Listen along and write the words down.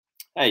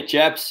Hey,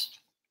 chaps.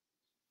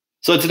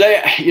 So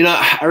today,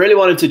 I really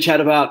wanted to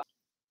chat about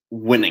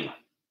winning.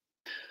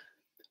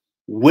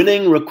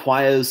 Winning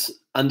requires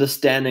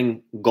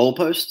understanding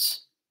goalposts.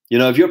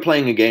 If you're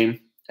playing a game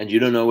and you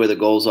don't know where the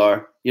goals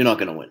are, you're not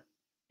going to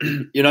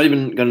win. You're not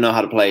even going to know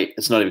how to play.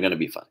 It's not even going to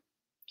be fun.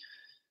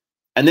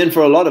 And then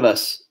for a lot of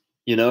us,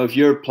 if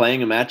you're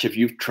playing a match, if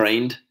you've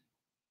trained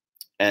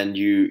and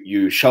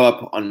you show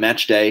up on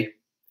match day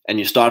and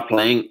you start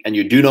playing and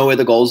you do know where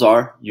the goals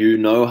are, you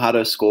know how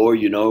to score,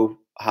 you know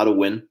how to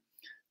win,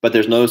 but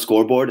there's no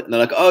scoreboard, and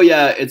they're like, oh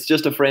yeah, it's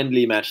just a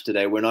friendly match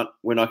today, we're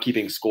not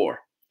keeping score.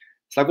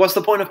 It's like, what's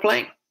the point of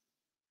playing?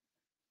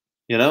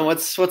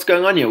 What's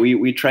going on here?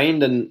 We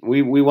trained and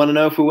we want to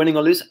know if we're winning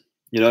or losing.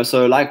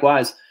 So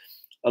likewise,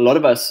 a lot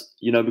of us,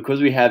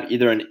 because we have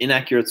either an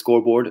inaccurate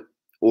scoreboard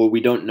or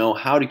we don't know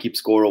how to keep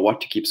score or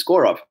what to keep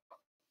score of,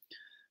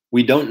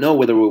 we don't know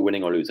whether we're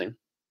winning or losing.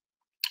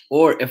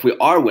 Or if we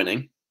are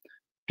winning,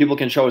 people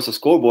can show us a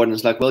scoreboard and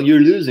it's like, well, you're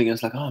losing, and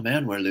it's like, oh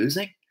man, we're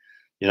losing.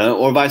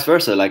 Or vice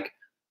versa, like,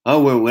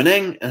 oh, we're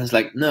winning, and it's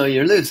like, no,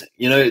 you're losing.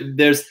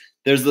 There's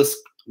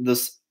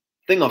this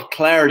thing of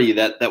clarity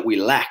that we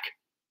lack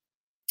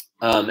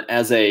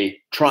as a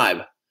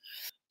tribe.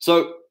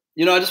 So,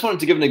 I just wanted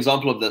to give an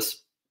example of this.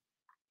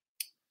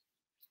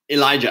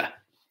 Elijah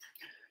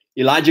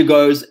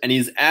goes and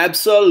he's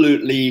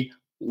absolutely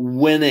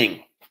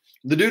winning.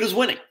 The dude is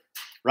winning,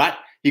 right?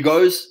 He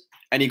goes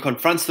and he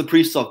confronts the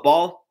priests of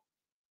Baal.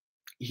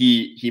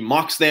 He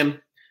mocks them.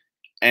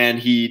 And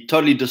he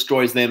totally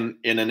destroys them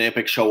in an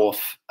epic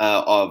show-off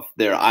of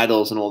their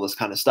idols and all this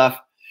kind of stuff.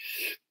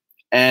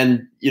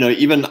 And,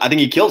 even I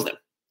think he kills them.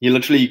 He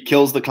literally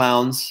kills the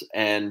clowns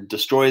and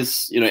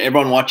destroys,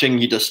 everyone watching.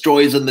 He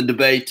destroys in the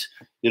debate,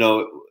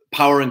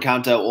 power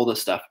encounter, all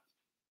this stuff.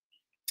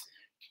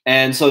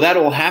 And so that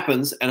all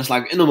happens. And it's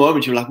like, in the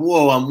moment, you're like,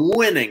 whoa, I'm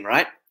winning,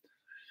 right?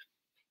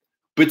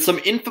 But some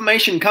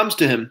information comes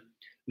to him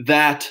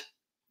that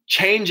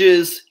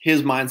changes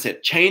his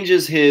mindset,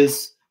 changes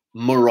his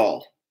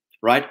morale.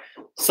 Right?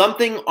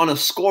 Something on a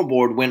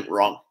scoreboard went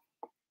wrong.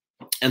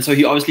 And so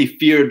he obviously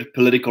feared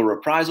political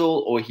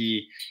reprisal, or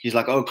he's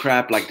like, oh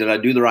crap, like, did I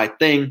do the right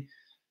thing?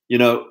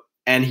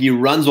 And he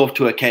runs off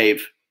to a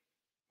cave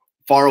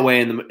far away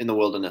in the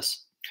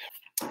wilderness.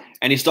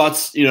 And he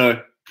starts,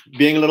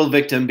 being a little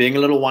victim, being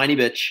a little whiny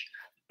bitch.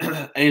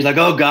 And he's like,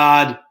 oh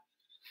God,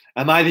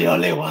 am I the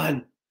only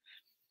one?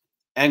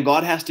 And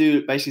God has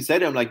to basically say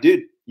to him, like,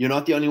 dude, you're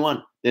not the only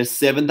one. There's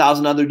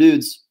 7,000 other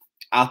dudes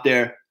out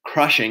there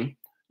crushing.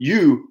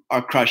 You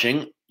are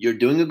crushing. You're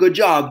doing a good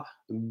job.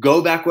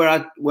 Go back where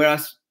I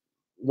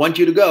want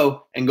you to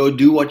go and go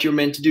do what you're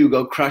meant to do.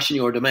 Go crush in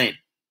your domain.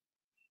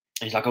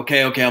 And he's like,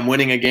 okay, I'm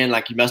winning again.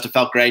 Like, he must have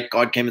felt great.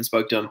 God came and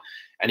spoke to him,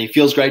 and he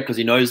feels great because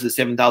he knows there's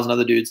 7,000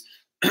 other dudes.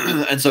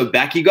 And so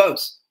back he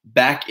goes,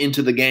 back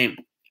into the game,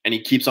 and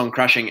he keeps on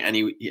crushing, and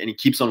he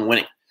keeps on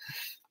winning.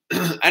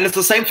 And it's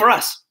the same for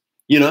us.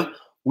 We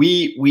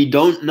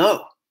don't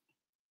know.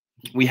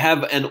 We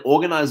have an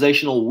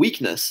organizational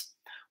weakness.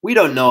 We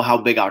don't know how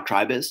big our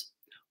tribe is.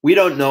 We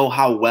don't know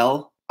how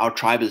well our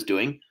tribe is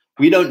doing.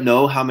 We don't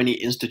know how many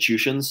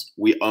institutions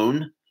we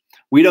own.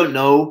 We don't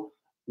know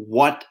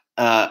what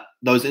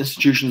those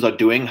institutions are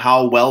doing,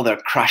 how well they're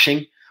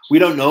crushing. We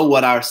don't know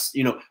what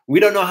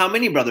we don't know how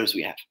many brothers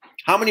we have.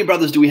 How many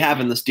brothers do we have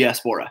in this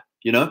diaspora?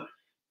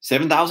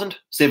 7,000,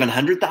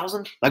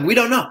 700,000? Like, we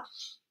don't know.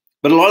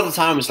 But a lot of the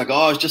time it's like,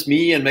 oh, it's just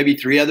me and maybe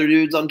 3 other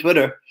dudes on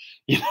Twitter.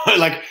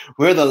 Like,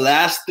 we're the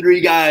last 3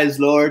 guys,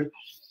 Lord.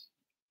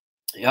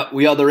 Yep,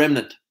 we are the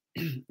remnant,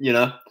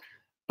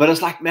 But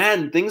it's like,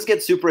 man, things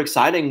get super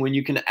exciting when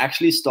you can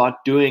actually start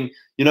doing,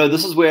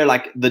 this is where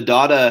like the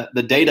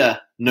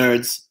data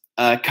nerds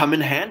come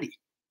in handy.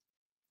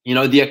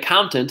 The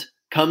accountant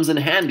comes in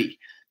handy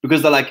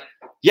because they're like,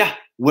 yeah,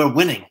 we're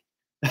winning.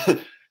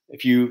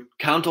 If you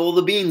count all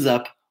the beans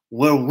up,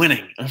 we're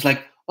winning. And it's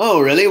like, oh,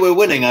 really? We're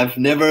winning. I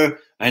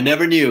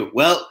never knew.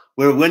 Well,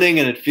 we're winning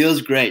and it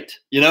feels great.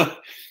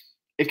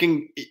 It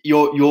can,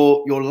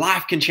 your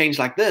life can change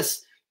like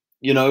this.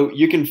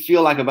 You can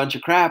feel like a bunch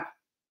of crap,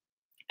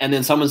 and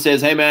then someone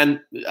says, hey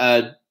man,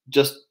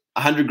 just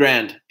 100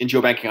 grand into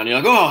your bank account. You're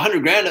like, oh,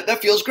 100 grand,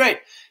 that feels great.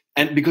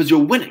 And because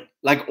you're winning,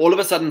 like, all of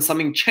a sudden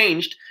something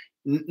changed.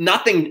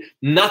 Nothing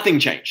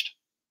changed,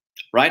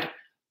 right?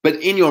 But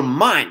in your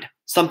mind,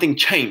 something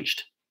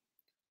changed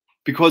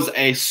because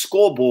a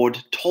scoreboard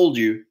told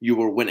you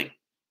were winning.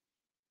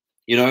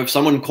 If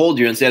someone called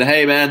you and said,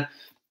 hey man,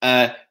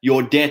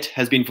 your debt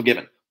has been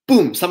forgiven.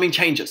 Boom, something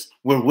changes.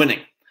 We're winning.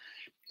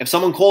 If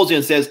someone calls you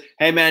and says,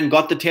 hey man,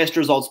 got the test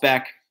results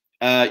back,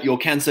 your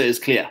cancer is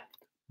clear.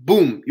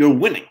 Boom, you're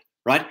winning,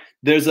 right?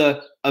 There's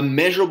a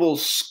measurable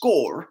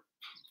score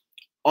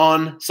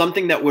on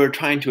something that we're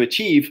trying to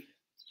achieve,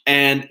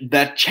 and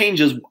that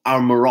changes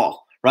our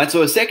morale, right?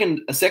 So a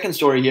second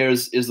story here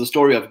is the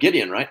story of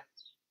Gideon, right?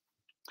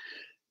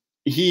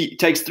 He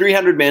takes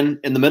 300 men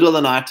in the middle of the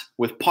night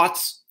with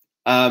pots,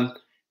 and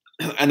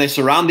they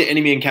surround the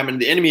enemy encampment.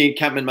 The enemy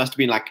encampment must have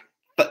been like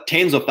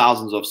tens of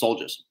thousands of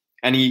soldiers.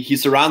 And he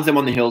surrounds them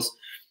on the hills,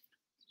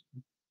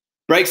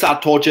 breaks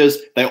out torches.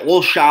 They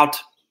all shout.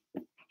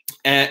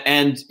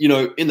 And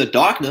in the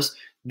darkness,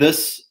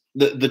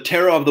 the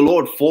terror of the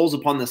Lord falls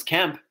upon this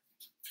camp.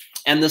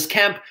 And this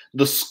camp,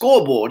 the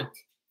scoreboard,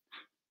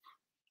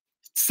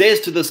 says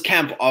to this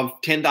camp of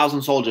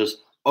 10,000 soldiers,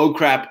 oh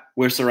crap,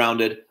 we're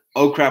surrounded.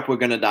 Oh crap, we're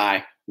going to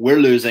die. We're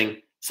losing.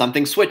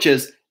 Something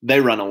switches. They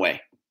run away.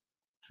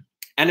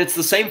 And it's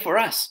the same for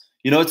us.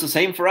 It's the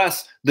same for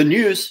us. The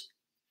news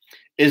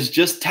is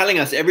just telling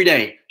us every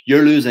day,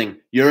 you're losing.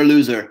 You're a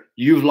loser.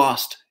 You've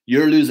lost.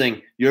 You're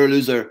losing. You're a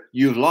loser.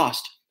 You've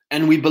lost.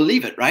 And we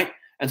believe it, right?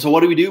 And so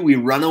what do? We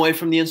run away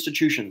from the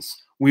institutions.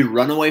 We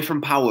run away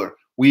from power.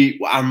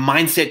 Our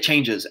mindset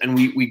changes and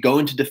we go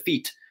into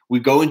defeat. We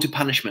go into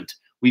punishment.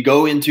 We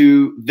go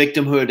into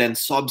victimhood and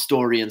sob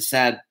story and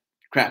sad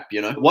crap,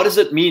 What does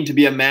it mean to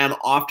be a man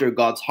after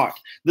God's heart?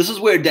 This is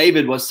where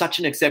David was such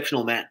an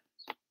exceptional man.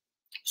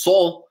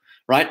 Saul,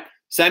 right?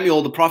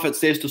 Samuel, the prophet,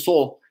 says to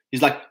Saul,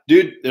 he's like,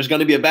 dude, there's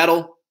going to be a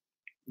battle.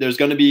 There's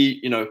going to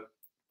be,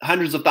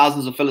 hundreds of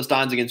thousands of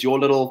Philistines against your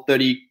little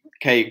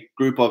 30K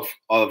group of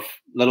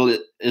little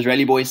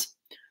Israeli boys.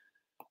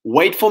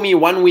 Wait for me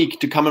 1 week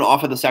to come and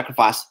offer the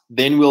sacrifice.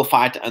 Then we'll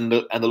fight and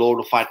the Lord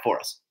will fight for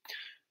us.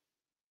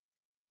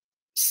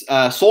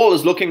 Saul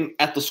is looking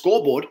at the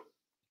scoreboard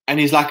and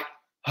he's like,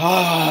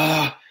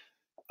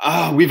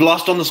 we've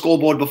lost on the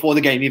scoreboard before the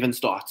game even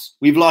starts.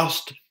 We've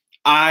lost.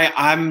 I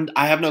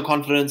have no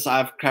confidence.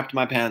 I've crapped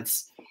my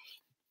pants.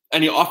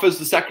 And he offers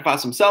the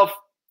sacrifice himself,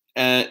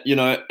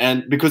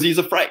 and because he's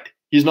afraid.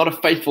 He's not a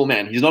faithful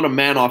man. He's not a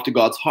man after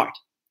God's heart.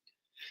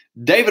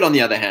 David, on the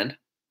other hand,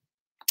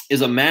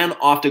 is a man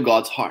after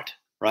God's heart,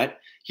 right?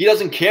 He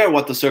doesn't care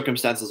what the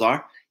circumstances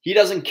are. He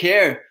doesn't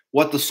care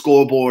what the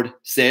scoreboard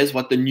says,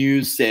 what the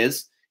news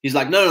says. He's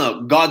like,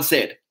 no, God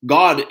said.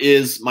 God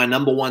is my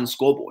number one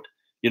scoreboard.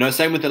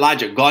 Same with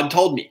Elijah. God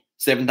told me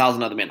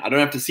 7,000 other men. I don't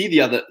have to see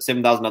the other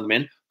 7,000 other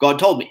men. God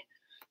told me.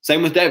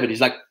 Same with David.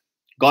 He's like,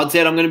 God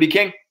said I'm going to be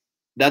king.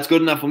 That's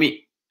good enough for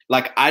me.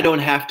 Like, I don't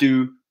have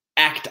to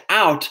act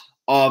out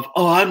of,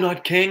 I'm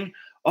not king.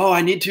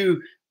 I need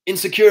to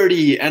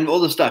insecurity and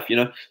all this stuff,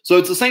 So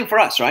it's the same for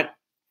us, right?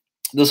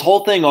 This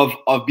whole thing of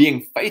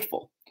being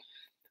faithful.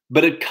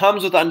 But it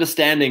comes with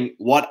understanding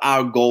what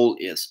our goal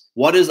is.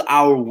 What is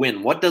our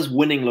win? What does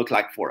winning look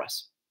like for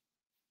us?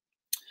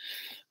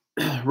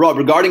 Rob,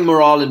 regarding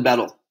morale in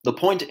battle, the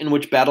point in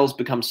which battles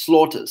become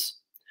slaughters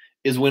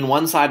is when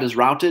one side is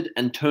routed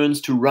and turns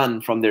to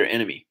run from their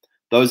enemy.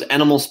 Those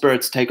animal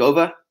spirits take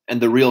over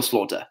and the real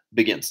slaughter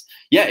begins.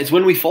 Yeah, it's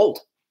when we fold.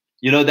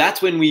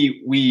 That's when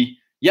you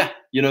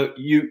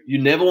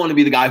never want to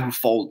be the guy who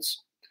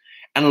folds.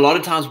 And a lot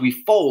of times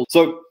we fold.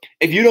 So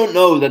if you don't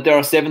know that there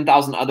are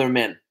 7,000 other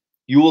men,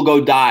 you will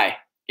go die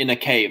in a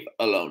cave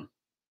alone.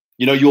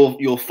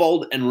 You'll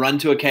fold and run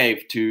to a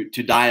cave to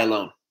die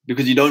alone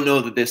because you don't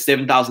know that there's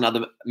 7,000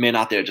 other men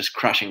out there just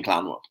crushing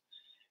Clown World.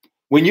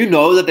 When you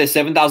know that there's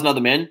 7,000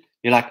 other men,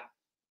 you're like,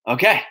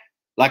 okay,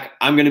 like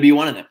I'm going to be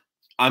one of them.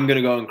 I'm going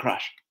to go and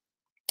crush.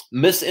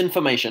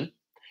 Misinformation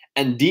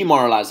and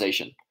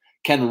demoralization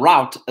can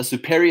rout a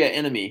superior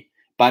enemy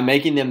by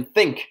making them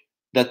think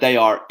that they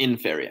are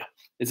inferior.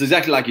 It's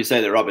exactly like you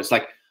say there, Rob. It's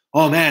like,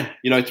 oh man,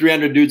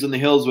 300 dudes in the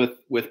hills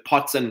with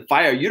pots and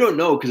fire. You don't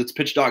know because it's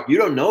pitch dark. You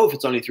don't know if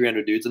it's only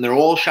 300 dudes and they're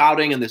all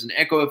shouting and there's an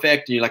echo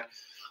effect and you're like,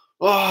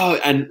 oh,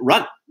 and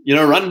run,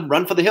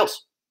 run for the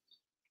hills.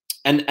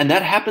 And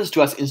that happens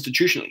to us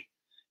institutionally.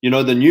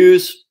 The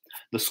news,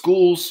 the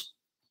schools,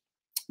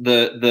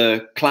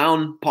 the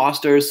clown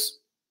pastors,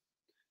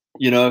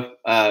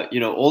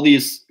 all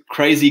these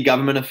crazy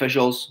government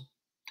officials,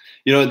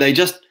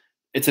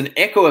 it's an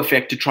echo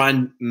effect to try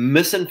and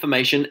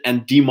misinform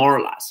and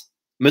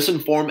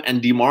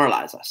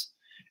demoralize us.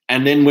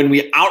 And then when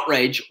we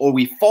outrage or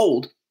we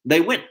fold, they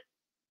win.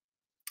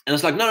 And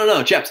it's like,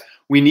 no, chaps,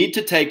 we need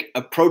to take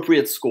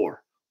appropriate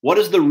score. What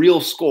is the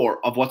real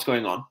score of what's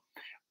going on?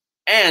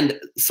 And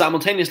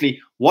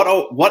simultaneously,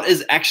 what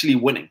is actually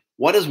winning?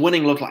 What does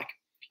winning look like?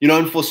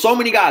 And for so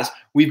many guys,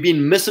 we've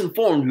been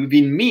misinformed, we've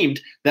been memed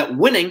that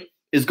winning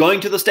is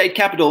going to the state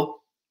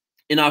capitol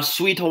in our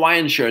sweet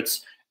Hawaiian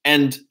shirts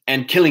and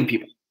killing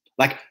people.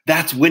 Like,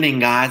 that's winning,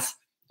 guys.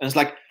 And it's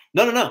like,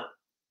 no.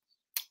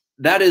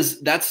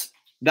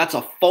 That's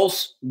a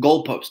false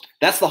goalpost.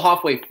 That's the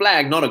halfway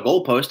flag, not a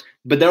goalpost.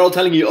 But they're all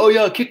telling you, oh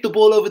yeah, kick the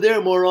ball over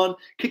there, moron.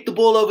 Kick the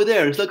ball over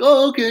there. It's like,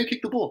 oh, okay,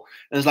 kick the ball.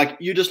 And it's like,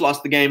 you just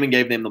lost the game and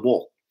gave them the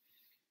ball.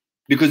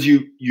 Because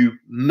you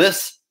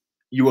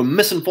were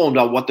misinformed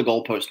about what the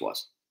goalpost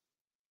was.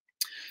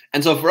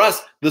 And so for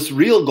us, this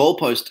real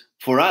goalpost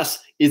for us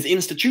is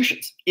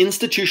institutions,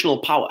 institutional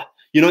power.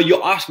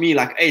 You ask me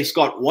like, hey,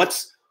 Scott,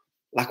 what's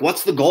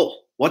the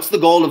goal? What's the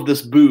goal of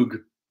this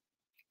boog,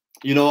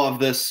 of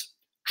this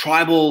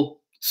tribal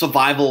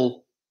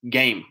survival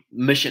game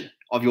mission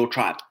of your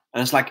tribe?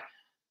 And it's like,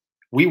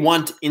 we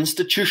want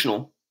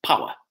institutional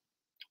power.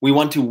 We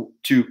want to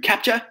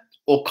capture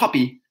or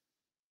copy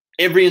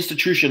every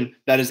institution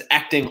that is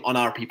acting on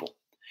our people.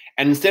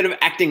 And instead of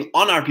acting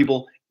on our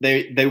people,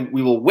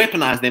 we will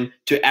weaponize them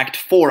to act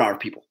for our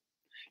people.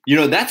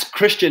 That's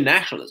Christian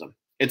nationalism.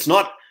 It's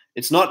not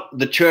It's not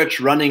the church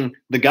running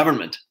the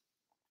government.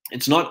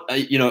 It's not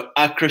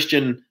a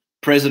Christian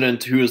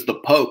president who is the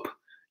Pope,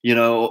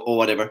 or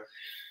whatever.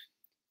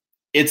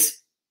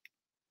 It's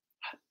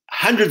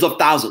hundreds of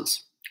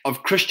thousands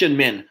of Christian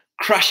men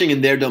crushing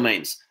in their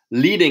domains,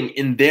 leading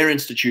in their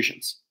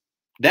institutions.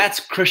 That's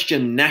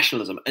Christian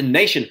nationalism, a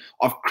nation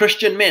of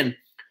Christian men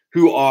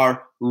who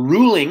are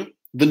ruling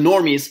the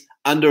normies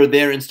under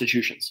their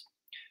institutions.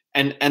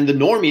 And the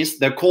normies,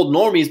 they're called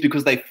normies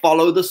because they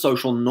follow the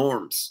social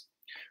norms.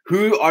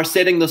 Who are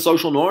setting the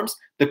social norms?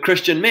 The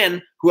Christian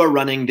men who are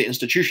running the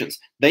institutions.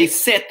 They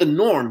set the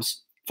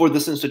norms for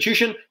this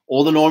institution.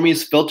 All the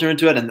normies filter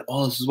into it and,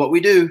 this is what we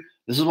do.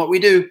 This is what we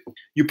do.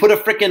 You put a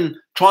freaking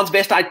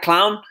transvestite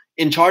clown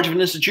in charge of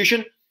an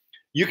institution,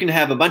 you can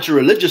have a bunch of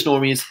religious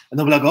normies and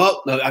they'll be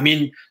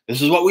like,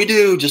 this is what we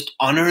do. Just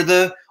honor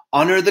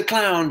the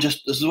clown.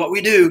 Just this is what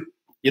we do.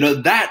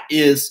 That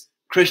is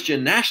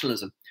Christian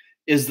nationalism,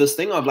 is this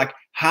thing of like,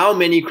 how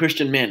many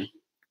Christian men,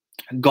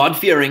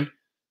 God-fearing,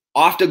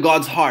 after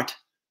God's heart,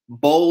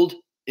 bold,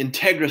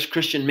 integrous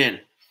Christian men,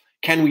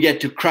 can we get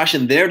to crush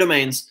in their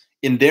domains,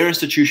 in their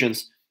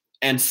institutions,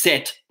 and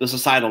set the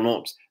societal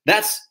norms?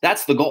 That's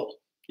the goal.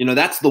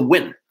 That's the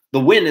win. The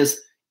win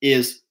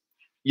is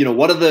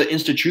what are the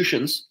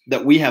institutions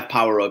that we have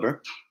power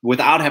over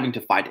without having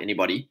to fight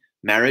anybody?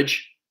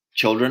 Marriage,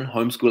 children,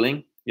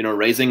 homeschooling,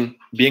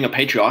 being a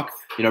patriarch,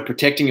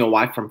 protecting your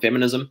wife from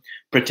feminism,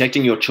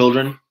 protecting your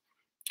children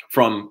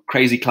from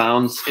crazy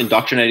clowns,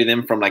 indoctrinating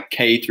them from like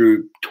K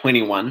through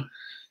 21.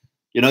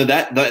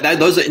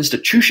 Those are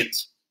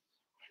institutions.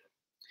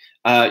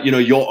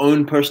 Your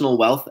own personal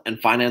wealth and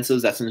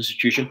finances, that's an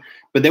institution.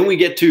 But then we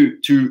get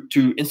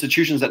to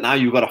institutions that now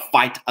you've got to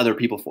fight other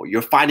people for.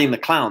 You're fighting the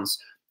clowns,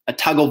 a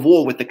tug of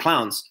war with the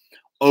clowns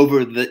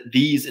over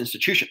these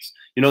institutions.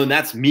 And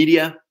that's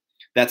media,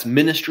 that's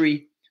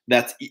ministry,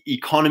 that's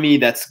economy,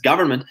 that's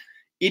government.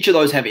 Each of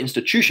those have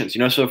institutions.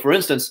 So for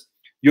instance,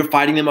 you're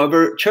fighting them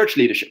over church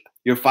leadership.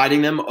 You're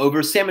fighting them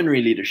over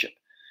seminary leadership.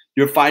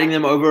 You're fighting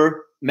them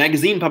over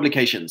magazine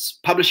publications,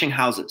 publishing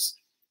houses,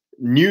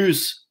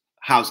 news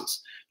houses.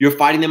 You're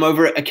fighting them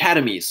over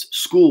academies,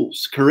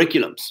 schools,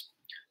 curriculums,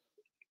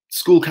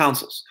 school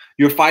councils.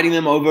 You're fighting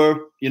them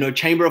over,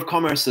 chamber of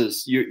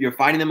commerces. You're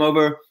fighting them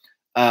over,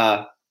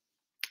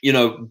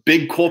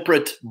 big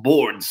corporate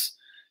boards.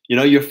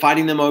 You're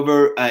fighting them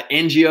over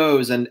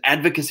NGOs and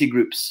advocacy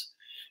groups.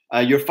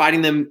 You're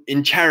fighting them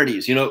in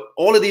charities.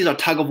 All of these are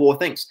tug of war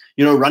things.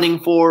 Running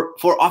for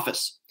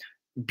office,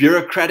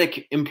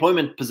 bureaucratic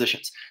employment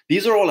positions.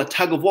 These are all a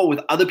tug of war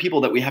with other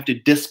people that we have to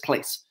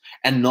displace,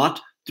 and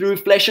not through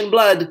flesh and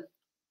blood,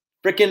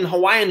 freaking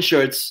Hawaiian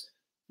shirts.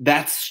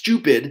 That's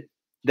stupid.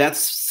 That's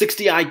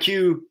 60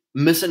 IQ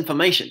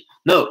misinformation.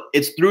 No,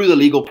 it's through the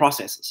legal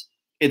processes.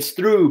 It's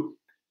through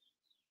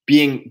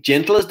being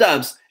gentle as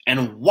doves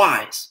and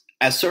wise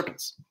as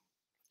serpents.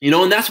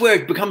 And that's where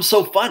it becomes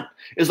so fun.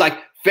 It's like,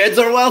 feds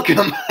are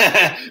welcome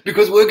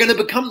because we're going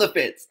to become the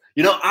feds.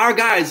 Our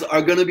guys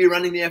are going to be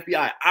running the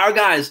FBI. Our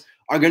guys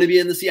are going to be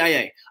in the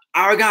CIA.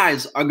 Our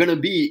guys are going to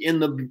be in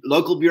the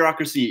local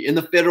bureaucracy, in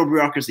the federal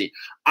bureaucracy.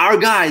 Our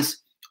guys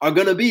are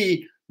going to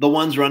be the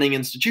ones running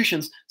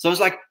institutions. So it's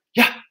like,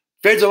 yeah,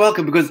 feds are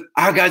welcome because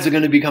our guys are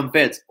going to become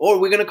feds, or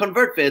we're going to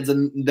convert feds,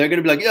 and they're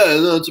going to be like, yeah,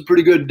 no, it's a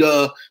pretty good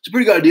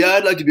idea.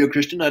 I'd like to be a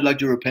Christian. I'd like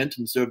to repent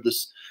and serve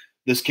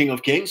this King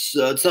of Kings.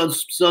 It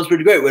sounds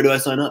pretty great. Where do I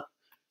sign up?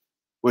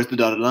 Where's the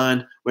dotted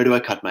line? Where do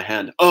I cut my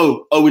hand?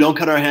 Oh, we don't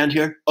cut our hand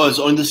here. Oh, it's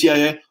on the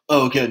CIA.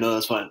 Oh, okay, no,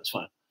 that's fine.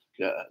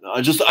 Yeah, no,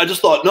 I just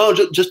thought, no,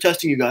 just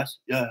testing you guys.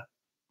 Yeah.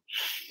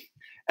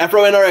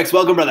 Afro NRX,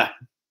 welcome, brother.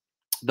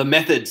 The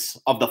methods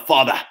of the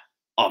father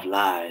of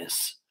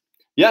lies.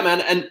 Yeah,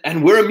 man,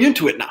 and we're immune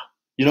to it now.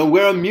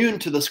 We're immune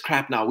to this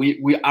crap now.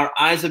 Our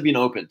eyes have been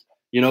opened.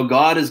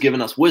 God has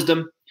given us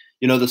wisdom.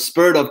 The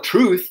spirit of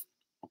truth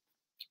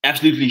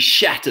absolutely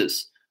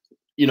shatters,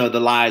 the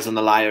lies and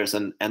the liars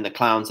and the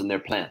clowns and their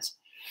plans.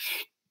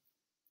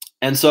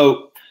 And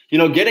so,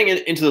 getting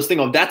into this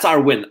thing of that's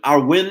our win. Our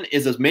win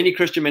is as many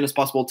Christian men as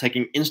possible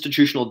taking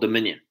institutional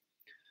dominion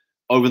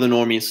over the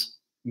normies,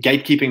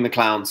 gatekeeping the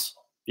clowns,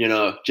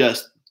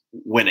 just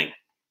winning.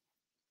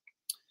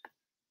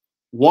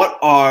 What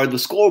are the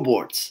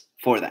scoreboards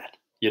for that?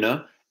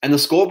 And the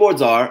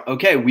scoreboards are,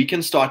 okay, we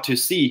can start to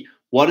see,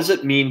 what does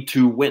it mean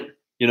to win?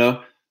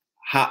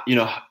 How,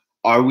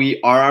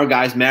 are our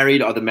guys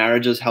married? Are the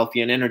marriages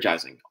healthy and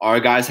energizing? Are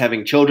guys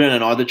having children,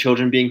 and are the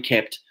children being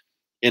kept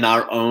in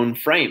our own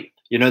frame?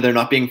 They're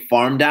not being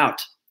farmed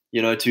out,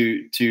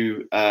 to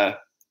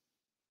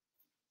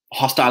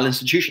hostile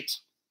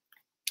institutions.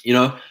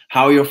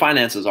 How are your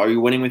finances? Are you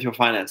winning with your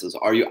finances?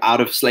 Are you out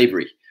of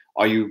slavery?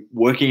 Are you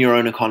working your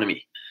own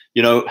economy?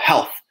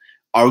 Health.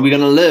 Are we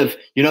going to live?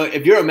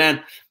 If you're a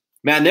man,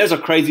 there's a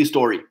crazy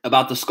story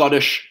about the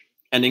Scottish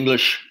and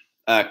English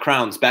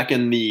crowns back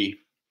in the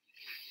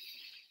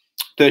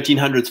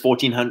 1300s,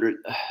 1400s,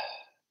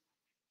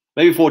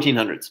 maybe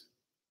 1400s.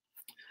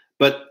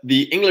 But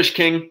the English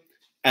king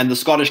and the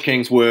Scottish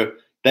kings were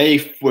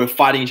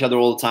fighting each other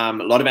all the time,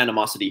 a lot of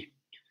animosity.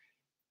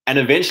 And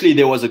eventually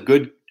there was a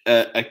good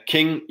a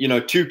king,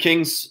 two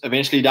kings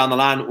eventually down the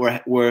line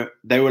were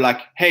like,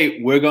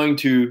 hey, we're going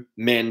to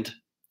mend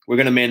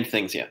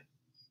things here.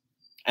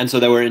 And so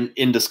they were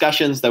in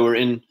discussions, they were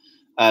in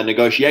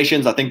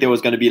negotiations. I think there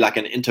was going to be like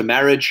an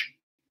intermarriage.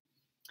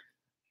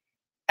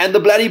 And the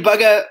bloody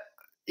bugger,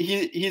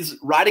 he's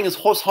riding his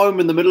horse home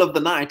in the middle of the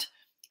night,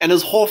 and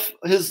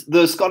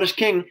the Scottish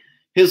king,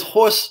 his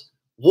horse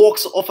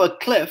walks off a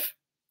cliff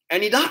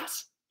and he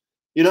dies.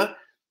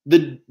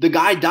 The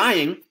guy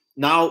dying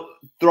now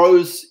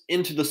throws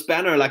into the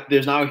spanner, like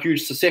there's now a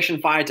huge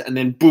secession fight, and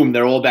then boom,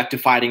 they're all back to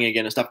fighting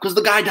again and stuff because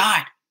the guy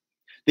died.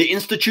 The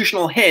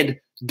institutional head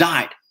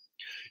died.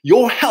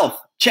 Your health,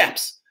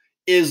 chaps,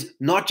 is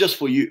not just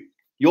for you.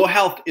 Your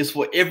health is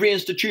for every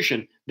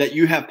institution that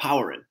you have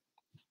power in.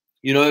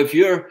 If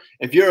you're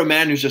a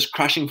man who's just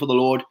crushing for the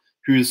Lord,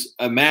 who's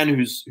a man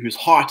whose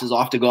heart is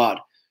after God,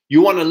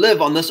 you want to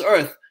live on this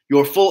earth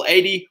your full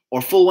 80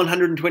 or full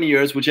 120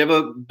 years,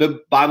 whichever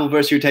Bible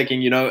verse you're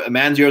taking, a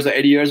man's years are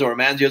 80 years or a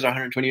man's years are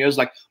 120 years.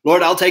 Like,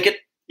 Lord, I'll take it,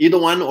 either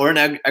one or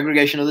an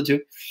aggregation of the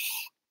two.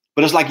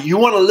 But it's like you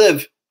want to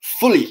live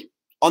fully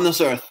on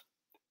this earth,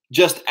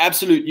 just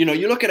absolute.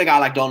 You look at a guy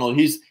like Donald,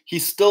 he's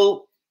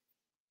still,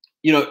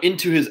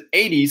 into his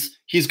 80s,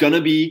 he's going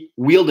to be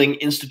wielding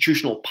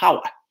institutional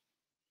power.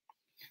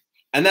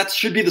 And that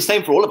should be the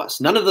same for all of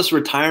us. None of this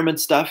retirement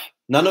stuff,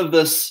 none of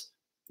this,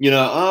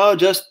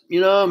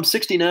 I'm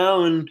 60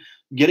 now and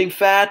getting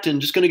fat and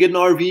just going to get an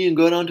RV and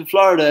go down to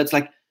Florida. It's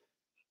like,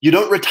 you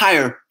don't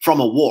retire from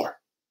a war.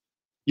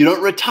 You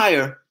don't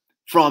retire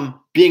from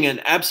being an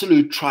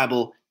absolute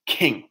tribal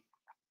king.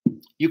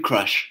 You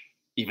crush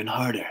even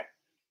harder.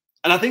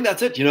 And I think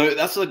that's it.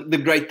 That's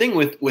the great thing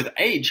with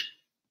age.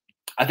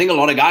 I think a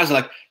lot of guys are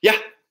like, yeah,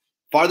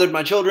 fathered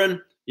my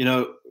children,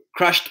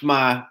 crushed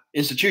my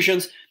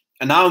institutions.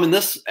 And now I'm in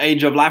this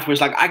age of life where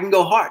it's like I can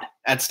go hard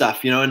at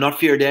stuff, and not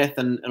fear death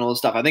and all this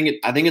stuff. I think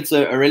it's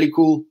a really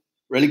cool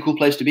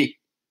place to be.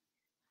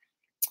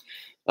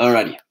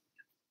 Alrighty.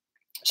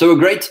 So a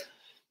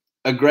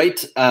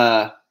great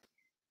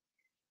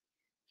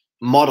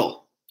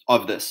model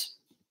of this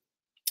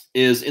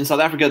is in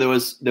South Africa. There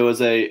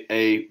was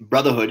a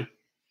brotherhood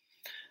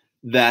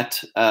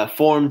that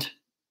formed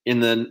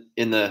in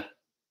the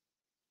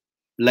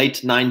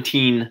late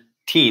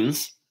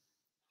 19-teens.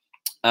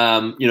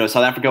 South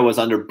Africa was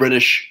under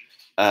British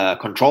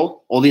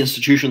control. All the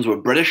institutions were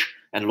British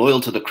and loyal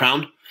to the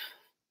crown.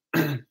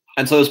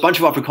 And so this bunch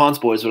of Afrikaans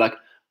boys were like,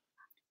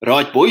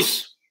 right,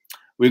 boys,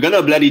 we're going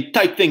to bloody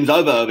take things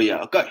over here,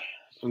 okay?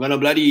 We're going to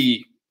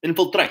bloody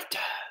infiltrate.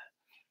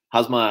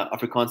 How's my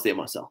Afrikaans there,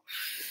 Marcel?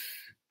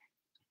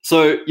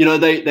 So,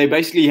 they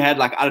basically had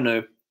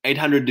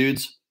 800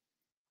 dudes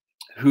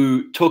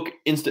who took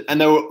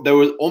and they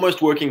were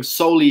almost working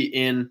solely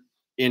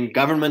in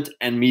government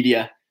and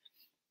media.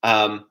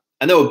 And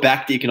they were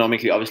backed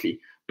economically, obviously,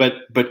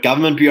 but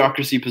government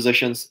bureaucracy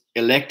positions,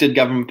 elected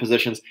government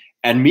positions,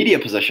 and media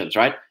positions,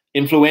 right?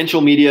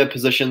 Influential media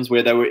positions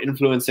where they were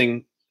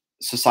influencing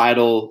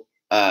societal,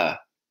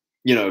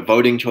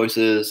 voting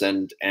choices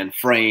and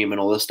frame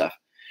and all this stuff.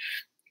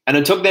 And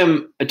it took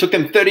them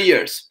 30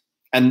 years,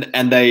 and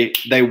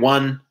they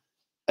won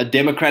a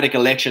democratic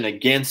election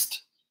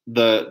against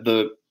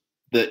the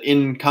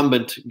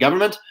incumbent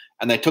government,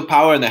 and they took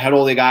power and they had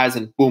all their guys,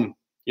 and boom,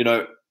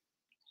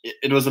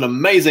 it was an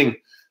amazing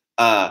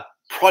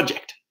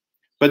project.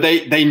 But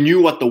they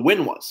knew what the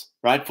win was,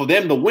 right? For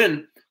them, the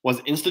win was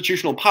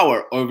institutional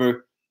power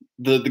over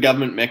the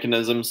government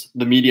mechanisms,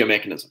 the media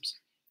mechanisms,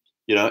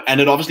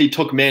 and it obviously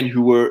took men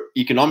who were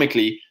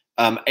economically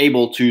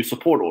able to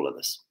support all of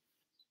this.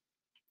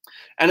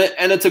 And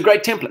it's a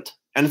great template,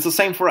 and it's the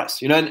same for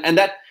us, and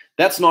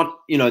that's not,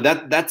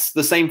 that's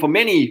the same for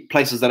many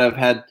places that have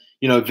had,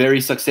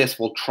 very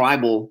successful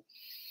tribal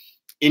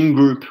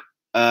in-group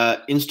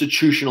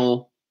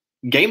institutional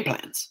game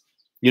plans.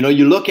 You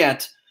look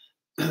at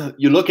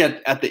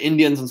the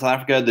Indians in South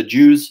Africa, the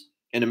Jews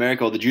in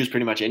America, or the Jews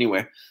pretty much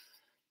anywhere,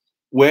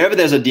 wherever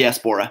there's a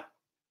diaspora,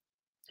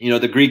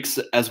 the Greeks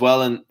as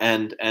well,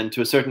 and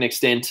to a certain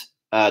extent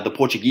the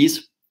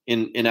Portuguese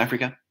in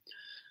Africa.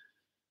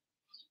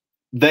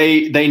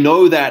 They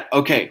know that,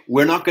 okay,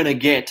 we're not going to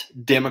get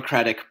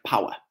democratic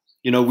power.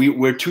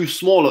 We're too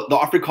small. The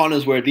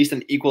Afrikaners were at least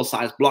an equal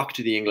sized block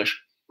to the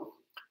English,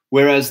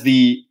 whereas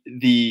the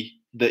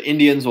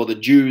Indians or the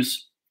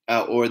Jews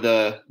or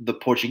the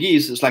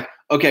Portuguese, it's like,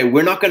 okay,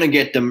 we're not going to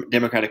get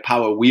democratic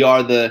power. We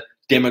are the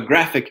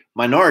demographic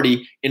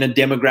minority in a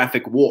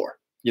demographic war.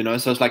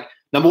 So it's like,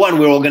 number one,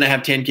 we're all going to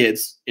have 10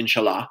 kids,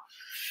 inshallah.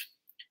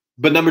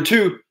 But number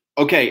two,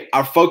 okay,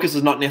 our focus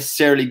is not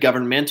necessarily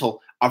governmental.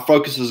 Our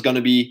focus is going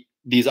to be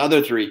these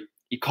other three: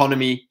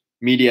 economy,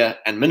 media,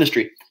 and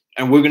ministry.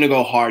 And we're going to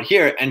go hard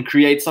here and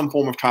create some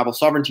form of tribal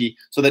sovereignty,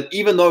 so that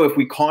even though if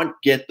we can't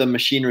get the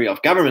machinery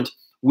of government,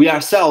 we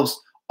ourselves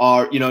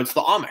are, it's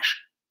the Amish.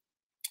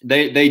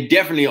 They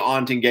definitely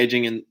aren't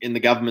engaging in the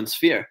government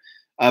sphere,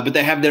 but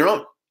they have their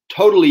own,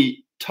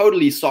 totally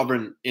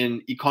sovereign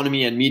in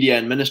economy and media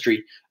and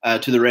ministry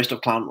to the rest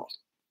of clown world.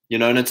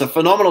 And it's a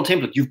phenomenal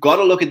template. You've got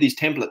to look at these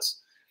templates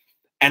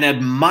and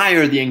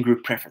admire the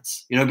in-group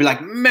preference. Be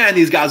like, man,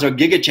 these guys are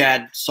Giga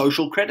Chad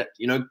social credit,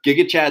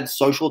 Giga Chad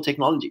social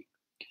technology.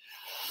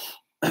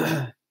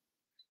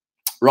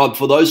 Rob,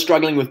 for those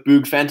struggling with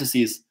boog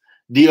fantasies,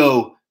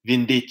 Dio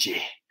vindice,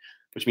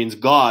 which means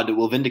God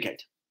will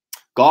vindicate.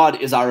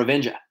 God is our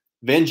avenger.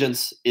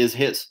 Vengeance is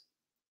his.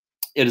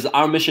 It is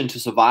our mission to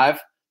survive,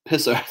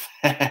 piss earth,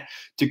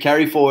 to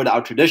carry forward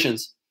our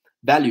traditions,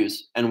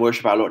 values, and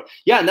worship our Lord.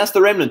 Yeah, and that's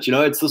the remnant,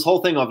 It's this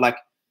whole thing of like,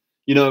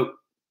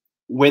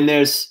 when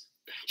here's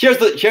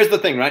the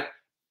thing, right?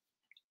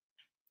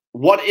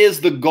 What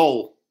is the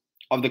goal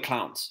of the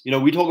clowns?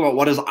 We talk about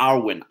what is our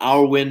win.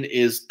 Our win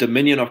is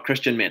dominion of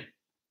Christian men.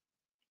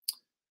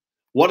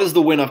 What is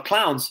the win of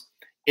clowns?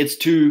 It's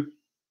to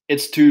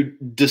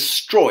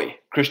destroy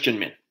Christian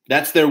men.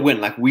 That's their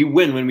win. Like, we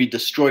win when we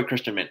destroy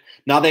Christian men.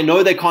 Now, they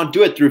know they can't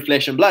do it through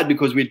flesh and blood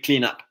because we'd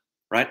clean up,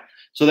 right?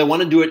 So they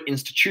want to do it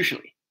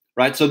institutionally,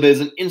 right? So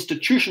there's an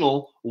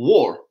institutional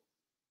war,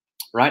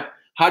 right?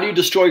 How do you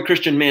destroy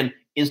Christian men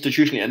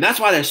institutionally? And that's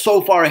why they're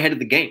so far ahead of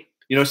the game,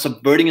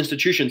 subverting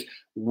institutions,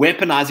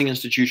 weaponizing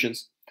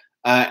institutions,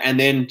 and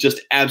then just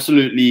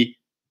absolutely,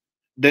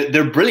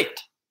 they're brilliant.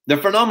 They're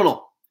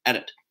phenomenal at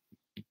it.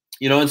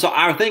 And so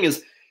our thing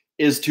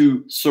is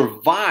to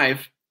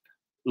survive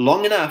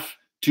long enough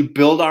to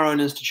build our own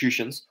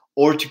institutions,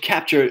 or to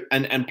capture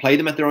and play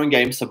them at their own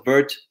game,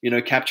 subvert,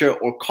 capture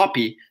or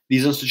copy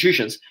these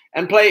institutions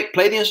and play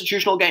the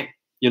institutional game.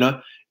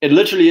 It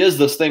literally is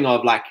this thing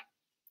of like,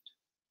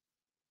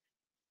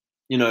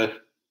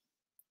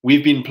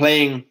 we've been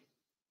playing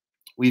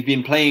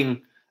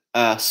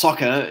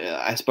soccer.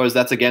 I suppose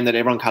that's a game that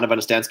everyone kind of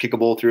understands. Kick a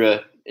ball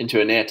into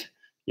a net.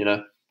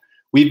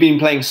 We've been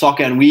playing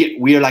soccer, and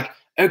we are like,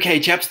 okay,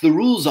 chaps, the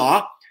rules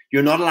are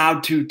you're not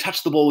allowed to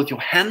touch the ball with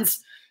your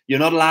hands. You're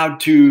not allowed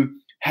to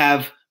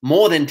have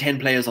more than 10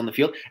 players on the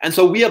field. And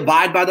so we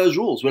abide by those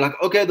rules. We're like,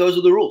 okay, those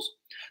are the rules.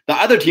 The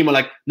other team are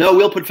like, no,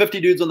 we'll put 50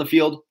 dudes on the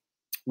field.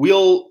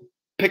 We'll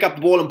pick up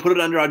the ball and put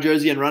it under our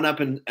jersey and run up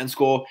and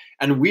score.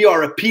 And we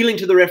are appealing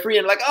to the referee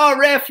and like, oh,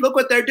 ref, look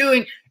what they're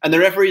doing. And the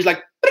referee's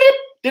like,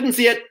 didn't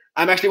see it.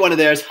 I'm actually one of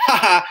theirs.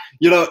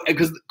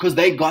 Because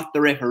they got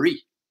the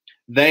referee.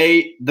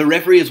 The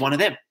referee is one of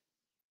them.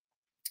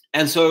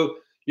 And so,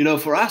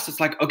 for us, it's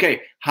like,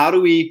 okay, how do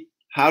we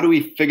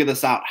figure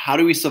this out? How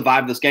do we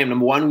survive this game?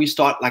 Number one, we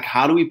start like,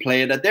 how do we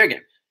play it at their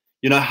game?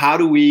 How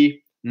do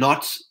we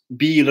not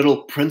be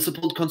little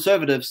principled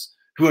conservatives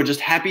who are just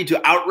happy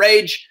to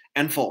outrage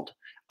and fold,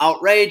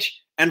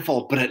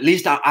 but at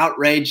least I'll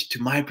outrage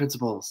to my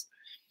principles.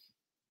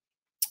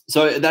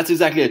 So that's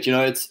exactly it.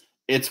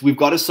 It's we've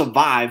got to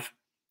survive.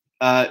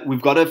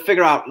 We've got to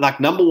figure out,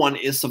 like, number one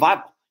is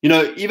survival.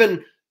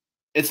 Even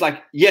it's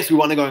like, yes, we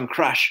want to go and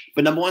crush,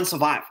 but number one,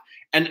 survive.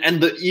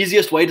 And the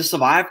easiest way to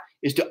survive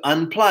is to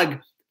unplug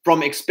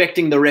from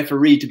expecting the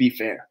referee to be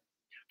fair,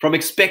 from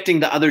expecting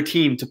the other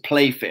team to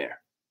play fair,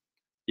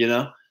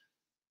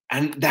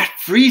 and that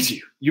frees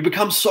you. You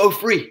become so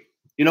free.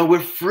 We're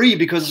free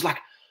because it's like,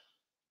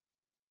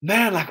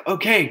 man, like,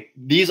 okay,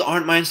 these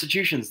aren't my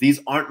institutions. These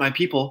aren't my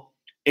people.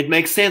 It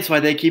makes sense why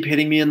they keep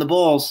hitting me in the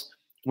balls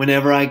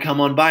whenever I come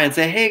on by and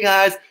say, hey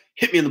guys,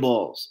 hit me in the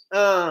balls.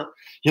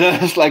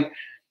 It's like,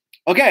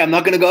 okay, I'm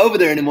not going to go over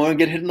there anymore and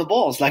get hit in the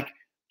balls. Like,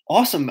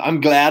 awesome. I'm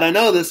glad I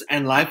know this.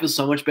 And life is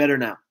so much better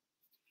now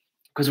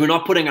because we're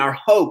not putting our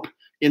hope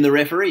in the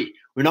referee.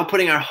 We're not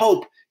putting our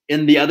hope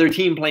in the other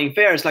team playing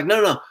fair. It's like,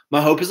 no.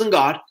 My hope is in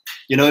God.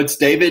 It's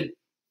David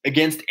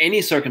against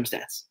any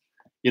circumstance.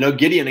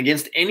 Gideon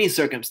against any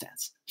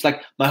circumstance. It's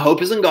like, my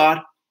hope is in God.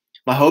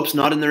 My hope's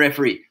not in the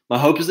referee. My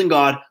hope is in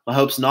God. My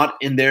hope's not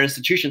in their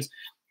institutions.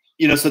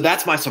 So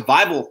that's my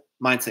survival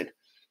mindset.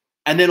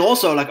 And then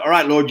also, like, all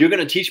right, Lord, you're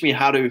going to teach me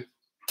how to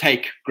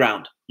take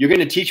ground. You're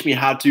going to teach me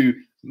how to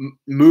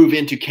move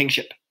into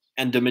kingship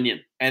and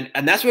dominion. And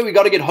that's where we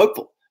got to get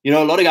hopeful. A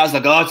lot of guys are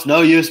like, oh, it's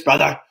no use,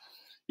 brother.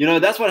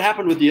 That's what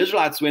happened with the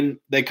Israelites when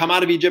they come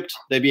out of Egypt.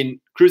 They've been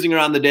cruising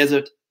around the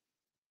desert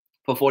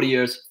for 40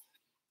 years.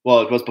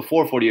 Well, it was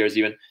before 40 years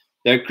even.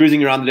 They're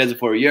cruising around the desert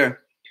for a year.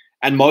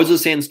 And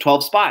Moses sends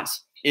 12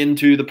 spies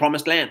into the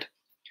promised land.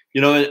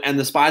 And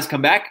the spies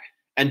come back,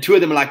 and 2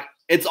 of them are like,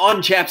 it's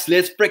on, chaps,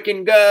 let's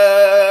freaking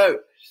go.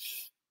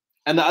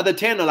 And the other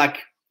 10 are like,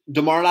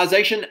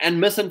 demoralization and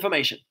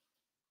misinformation.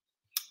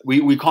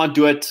 We can't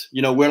do it.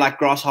 We're like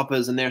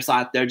grasshoppers in their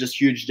sight. They're just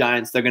huge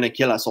giants. They're going to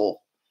kill us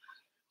all.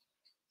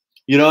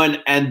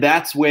 And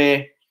that's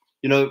where,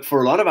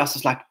 for a lot of us,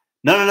 it's like,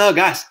 no,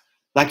 guys,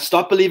 like,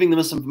 stop believing the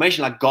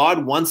misinformation. Like,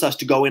 God wants us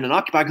to go in and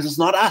occupy because it's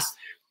not us.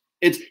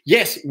 It's,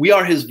 yes, we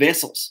are his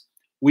vessels.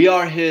 We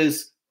are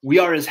his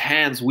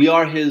hands. We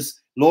are his,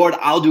 Lord,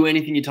 I'll do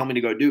anything you tell me to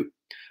go do.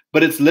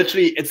 But it's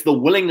the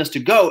willingness to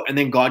go, and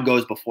then God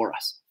goes before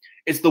us.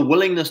 It's the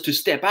willingness to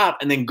step out,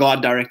 and then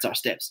God directs our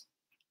steps.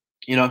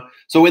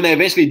 So when they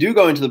eventually do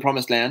go into the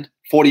promised land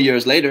 40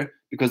 years later,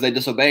 because they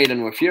disobeyed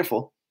and were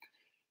fearful,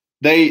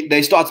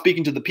 they start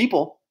speaking to the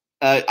people.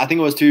 I think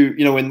it was to,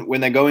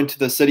 when they go into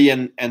the city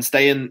and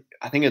stay in,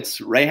 I think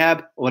it's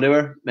Rahab or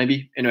whatever,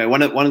 maybe. Anyway,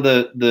 one of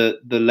the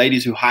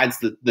ladies who hides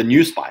the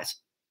new spies.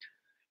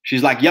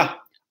 She's like, yeah,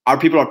 our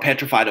people are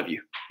petrified of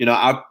you.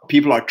 Our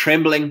people are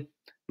trembling.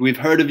 We've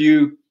heard of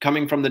you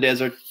coming from the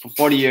desert for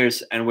 40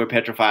 years, and we're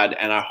petrified,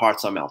 and our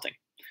hearts are melting.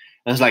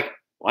 And it's like,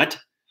 what?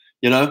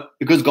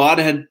 Because God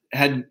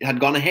had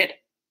gone ahead.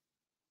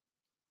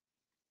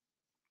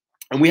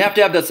 And we have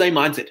to have that same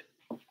mindset.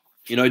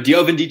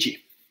 Dio Vindici.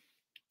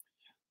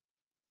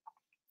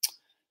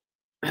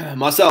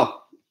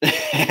 Marcel.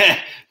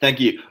 Thank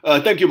you.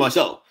 Thank you,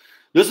 Marcel.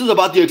 This is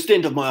about the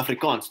extent of my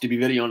Afrikaans, to be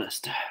very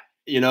honest.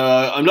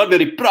 I'm not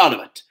very proud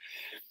of it.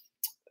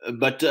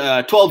 But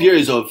 12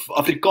 years of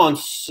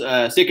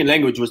Afrikaans second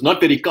language was not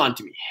very kind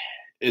to me.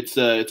 It's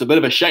a bit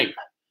of a shame.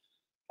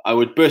 I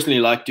would personally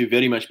like to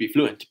very much be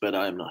fluent, but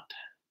I am not.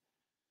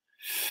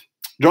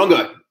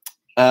 Drongo,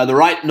 the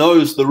right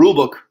knows the rule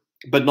book,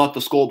 but not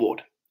the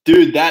scoreboard.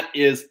 Dude, that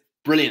is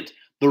brilliant.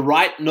 The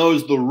right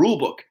knows the rule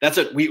book. That's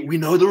it. We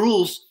know the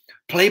rules.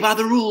 Play by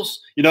the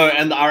rules.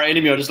 And our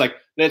enemy are just like,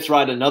 let's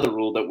write another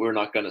rule that we're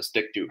not going to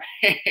stick to.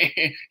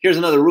 Here's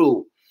another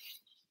rule.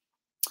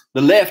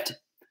 The left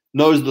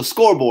knows the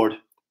scoreboard,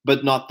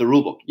 but not the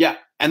rule book. Yeah,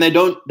 and they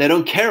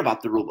don't care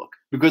about the rule book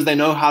because they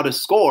know how to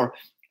score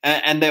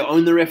and they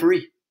own the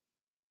referee.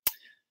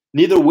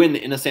 Neither win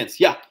in a sense.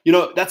 Yeah,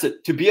 that's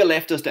it. To be a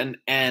leftist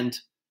and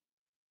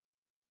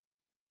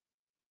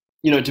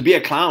to be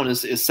a clown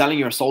is selling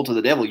your soul to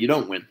the devil. You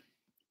don't win.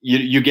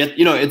 You get,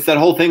 it's that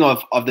whole thing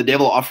of the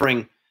devil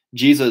offering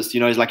Jesus,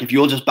 he's like, if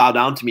you'll just bow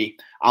down to me,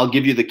 I'll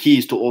give you the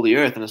keys to all the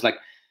earth. And it's like,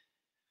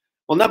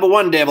 well, number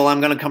one, devil,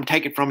 I'm going to come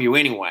take it from you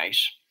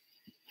anyways.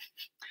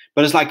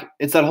 But it's like,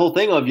 it's that whole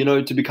thing of,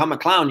 to become a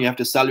clown, you have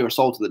to sell your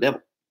soul to the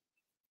devil.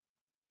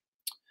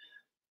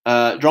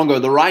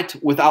 Drongo, the right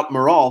without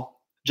morale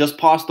just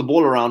pass the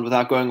ball around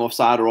without going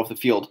offside or off the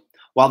field,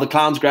 while the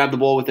clowns grab the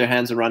ball with their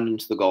hands and run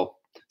into the goal.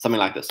 Something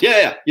like this.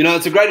 Yeah.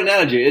 It's a great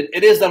analogy.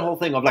 It is that whole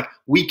thing of like,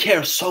 we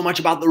care so much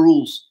about the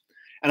rules.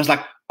 And it's like,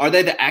 are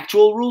they the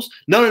actual rules?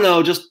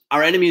 No. Just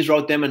our enemies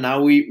wrote them and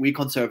now we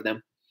conserve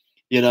them.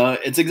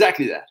 It's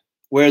exactly that.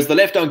 Whereas the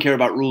left don't care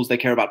about rules. They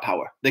care about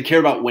power. They care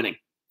about winning.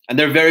 And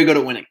they're very good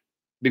at winning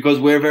because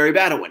we're very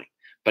bad at winning.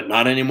 But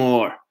not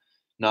anymore.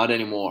 Not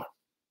anymore.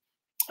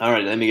 All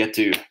right, let me get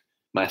to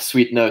my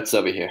sweet notes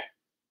over here.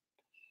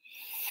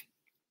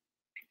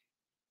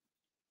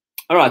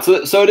 All right,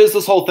 so it is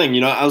this whole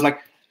thing. I was like,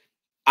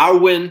 our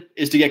win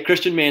is to get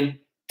Christian men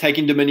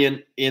taking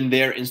dominion in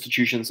their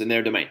institutions, in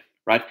their domain,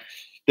 right?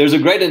 There's a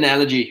great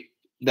analogy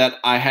that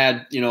I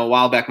had, a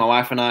while back. My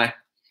wife and I,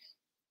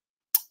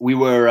 we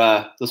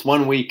were this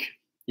one week,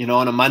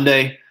 on a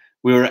Monday,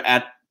 we were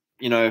at,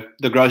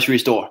 the grocery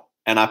store,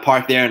 and I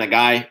parked there, and a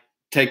guy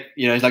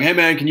he's like, hey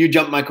man, can you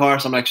jump my car?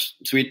 So I'm like,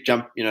 sweet,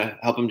 jump,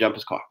 help him jump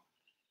his car.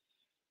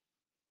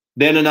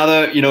 Then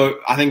another,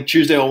 I think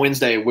Tuesday or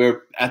Wednesday,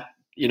 we're at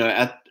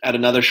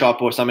another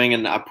shop or something,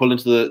 and I pull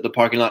into the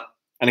parking lot,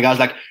 and the guy's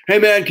like, hey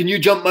man, can you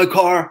jump my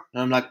car?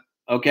 And I'm like,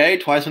 okay,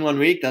 twice in 1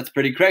 week, that's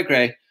pretty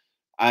cray-cray.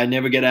 I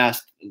never get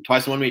asked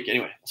twice in 1 week.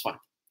 Anyway, that's fine.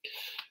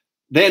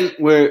 Then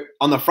we're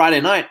on the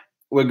Friday night,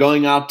 we're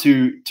going out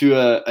to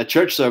a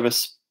church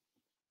service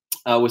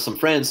with some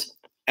friends.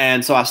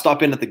 And so I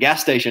stop in at the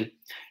gas station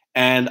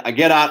and I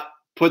get out,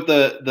 put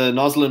the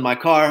nozzle in my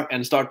car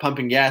and start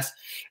pumping gas.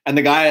 And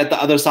the guy at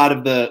the other side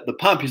of the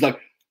pump, he's like,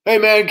 hey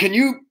man, can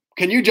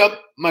you jump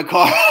my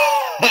car?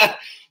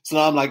 So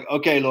now I'm like,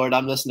 okay, Lord,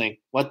 I'm listening.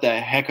 What the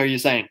heck are you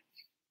saying?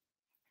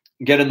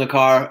 Get in the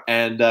car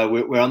and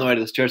we're on the way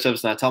to this church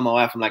service. And I tell my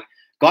wife, I'm like,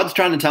 God's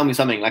trying to tell me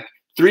something, like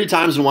 3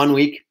 times in 1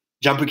 week,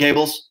 jumper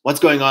cables. What's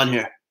going on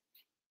here?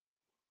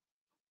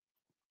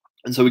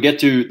 And so we get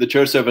to the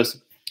church service,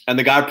 and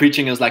the guy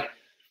preaching is like,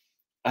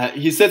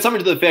 he said something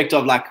to the effect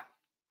of like,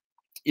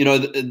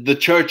 the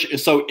church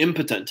is so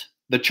impotent.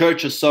 The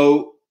church is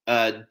so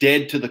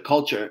dead to the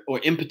culture, or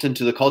impotent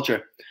to the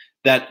culture,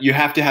 that you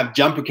have to have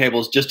jumper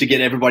cables just to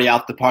get everybody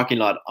out the parking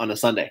lot on a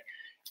Sunday.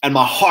 And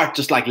my heart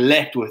just like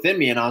leapt within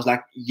me. And I was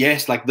like,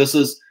 yes, like this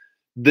is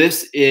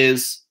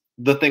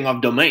the thing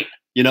of domain,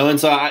 And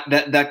so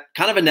that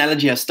kind of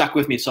analogy has stuck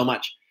with me so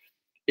much,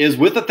 is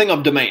with the thing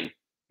of domain,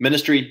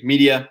 ministry,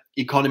 media,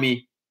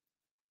 economy,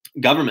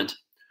 government.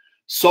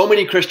 So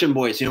many Christian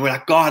boys, we're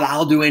like, God,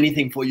 I'll do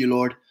anything for you,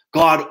 Lord.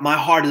 God, my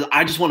heart is,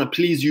 I just want to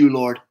please you,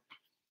 Lord.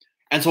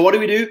 And so what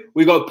do?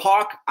 We go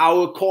park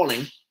our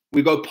calling.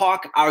 We go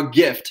park our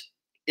gift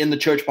in the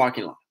church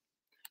parking lot.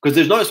 Because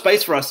there's no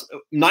space for us.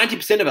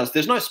 90% of us,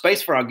 there's no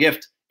space for our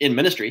gift in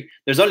ministry.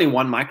 There's only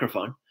one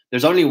microphone.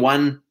 There's only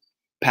one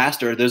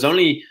pastor. There's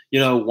only,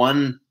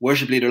 one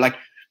worship leader. Like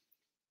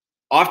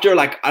after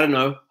I don't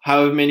know,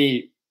 however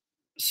many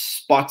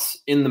spots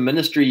in the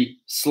ministry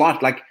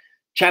slot, like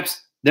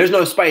chaps, there's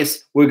no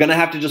space. We're going to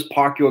have to just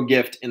park your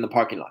gift in the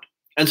parking lot.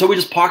 And so we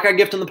just park our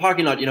gift in the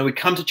parking lot. We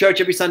come to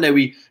church every Sunday.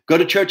 We go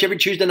to church every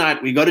Tuesday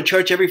night. We go to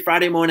church every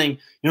Friday morning.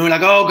 We're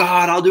like, oh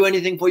God, I'll do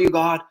anything for you,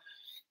 God.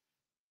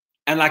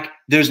 And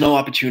there's no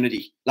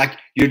opportunity.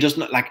 You're just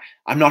not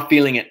I'm not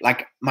feeling it.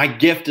 My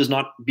gift is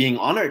not being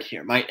honored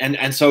here.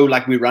 And so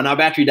we run our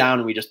battery down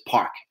and we just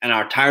park and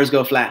our tires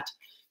go flat,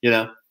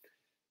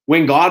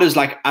 When God is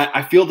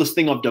I feel this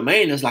thing of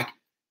domain is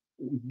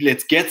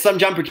let's get some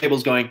jumper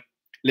cables going.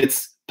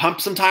 Let's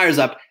pump some tires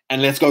up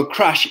and let's go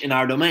crush in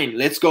our domain.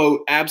 Let's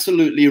go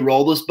absolutely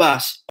roll this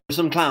bus for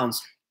some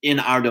clowns in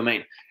our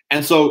domain.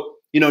 And so,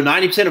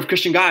 90% of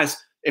Christian guys,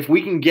 if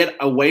we can get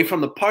away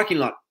from the parking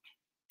lot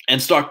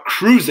and start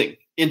cruising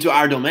into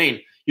our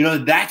domain,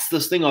 that's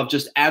this thing of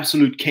just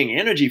absolute king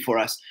energy for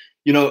us,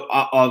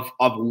 of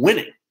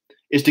winning,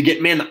 is to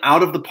get men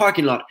out of the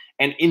parking lot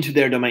and into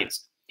their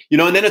domains.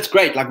 And then it's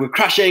great. Like, we're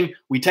crushing,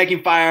 we're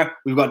taking fire,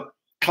 we've got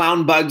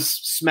clown bugs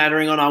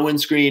smattering on our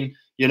windscreen,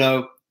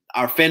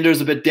 our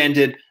fender's a bit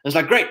dented. It's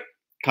like, great,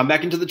 come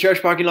back into the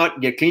church parking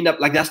lot, get cleaned up.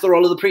 Like, that's the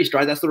role of the priest,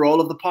 right? That's the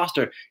role of the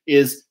pastor,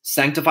 is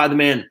sanctify the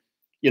men.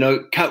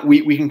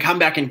 We can come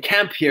back and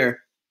camp here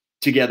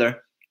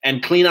together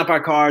and clean up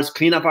our cars,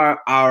 clean up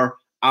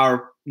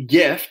our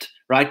gift,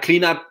 right?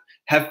 Clean up,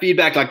 have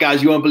feedback, like,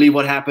 guys, you won't believe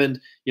what happened,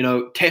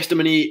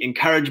 testimony,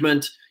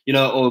 encouragement,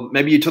 or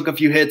maybe you took a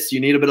few hits, you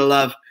need a bit of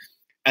love,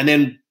 and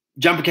then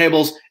jumper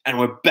cables, and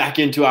we're back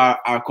into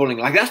our calling.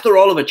 Like, that's the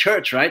role of a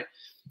church, right?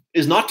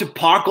 Is not to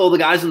park all the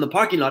guys in the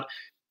parking lot.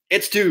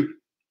 It's to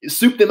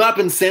soup them up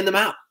and send them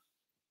out,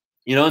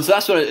 and so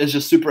that's what is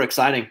just super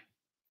exciting.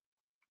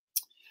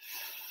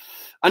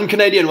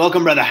 Un-Canadian,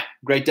 welcome, brother.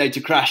 Great day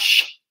to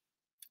crush.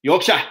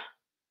 Yorkshire,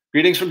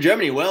 greetings from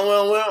Germany.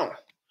 Well.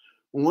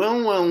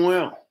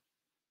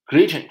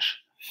 Greetings.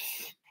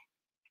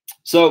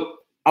 So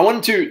I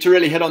wanted to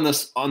really hit on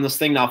this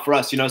thing now for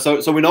us,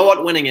 so we know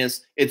what winning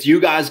is. It's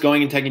you guys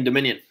going and taking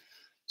dominion.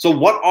 So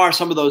what are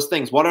some of those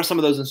things? What are some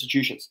of those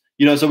institutions?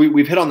 So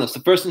we've hit on this. The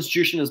first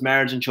institution is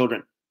marriage and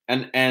children.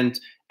 And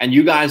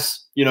you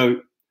guys,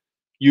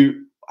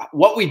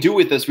 what we do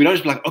with this, we don't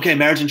just be like, okay,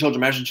 marriage and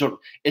children.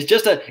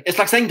 It's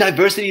like saying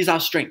diversity is our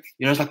strength.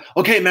 It's like,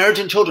 okay, marriage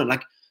and children.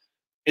 Like,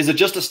 is it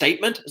just a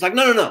statement? It's like,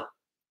 no.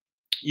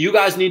 You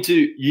guys need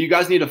to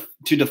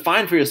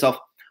define for yourself,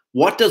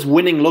 what does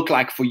winning look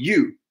like for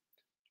you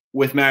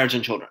with marriage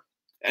and children?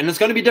 And it's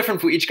going to be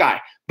different for each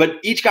guy, but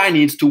each guy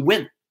needs to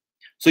win.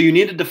 So you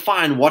need to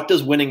define, what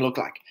does winning look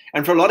like?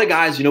 And for a lot of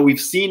guys, we've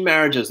seen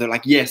marriages. They're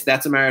like, yes,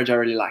 that's a marriage I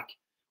really like.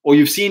 Or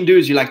you've seen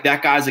dudes, you're like,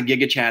 that guy's a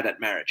giga chad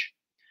at marriage.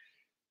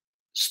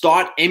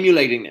 Start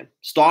emulating them.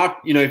 Start,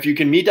 if you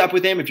can meet up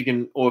with them,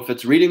 or if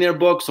it's reading their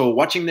books or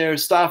watching their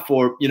stuff,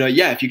 or,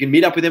 if you can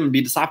meet up with them and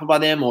be discipled by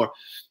them,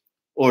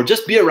 or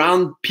just be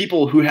around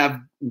people who have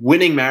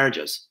winning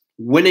marriages,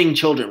 winning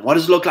children. What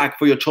does it look like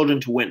for your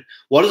children to win?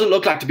 What does it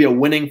look like to be a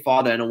winning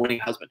father and a winning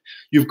husband?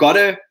 You've got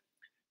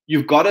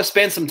to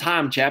spend some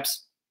time,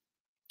 chaps.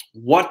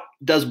 What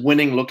does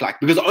winning look like?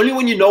 Because only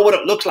when you know what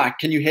it looks like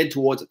can you head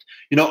towards it.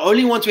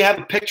 Only once we have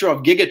a picture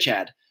of Giga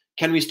Chad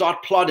can we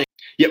start plotting.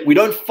 Yet we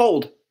don't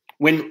fold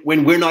when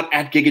we're not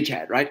at Giga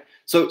Chad, right?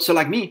 So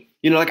like me,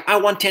 like, I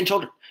want 10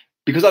 children.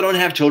 Because I don't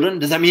have children,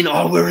 does that mean,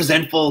 we're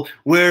resentful,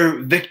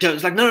 we're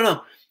victims? Like,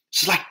 no. It's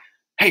just like,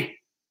 hey,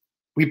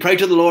 we pray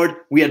to the Lord.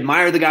 We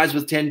admire the guys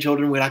with 10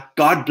 children. We're like,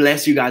 God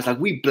bless you guys. Like,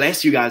 we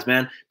bless you guys,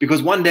 man.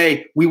 Because one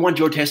day we want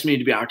your testimony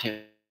to be our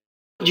testimony.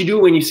 What do you do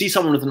when you see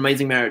someone with an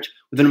amazing marriage,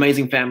 with an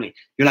amazing family?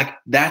 You're like,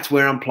 that's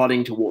where I'm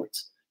plotting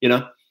towards,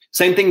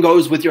 Same thing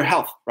goes with your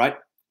health, right?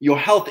 Your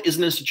health is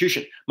an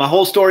institution. My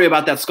whole story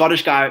about that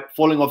Scottish guy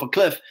falling off a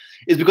cliff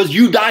is because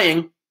you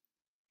dying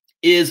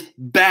is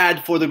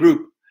bad for the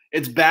group.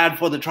 It's bad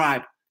for the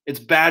tribe. It's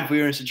bad for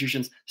your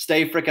institutions.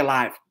 Stay frick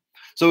alive.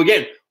 So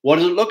again, what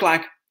does it look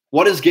like?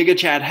 What is Giga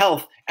Chad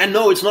health? And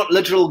no, it's not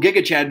literal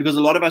Giga Chad, because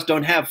a lot of us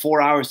don't have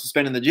 4 hours to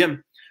spend in the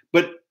gym.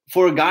 But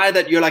for a guy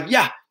that you're like,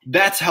 yeah,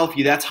 that's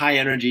healthy, that's high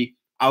energy,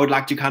 I would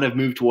like to kind of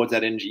move towards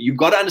that energy. You've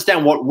got to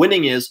understand what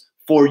winning is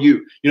for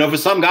you. For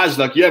some guys, it's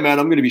like, yeah, man,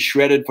 I'm going to be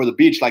shredded for the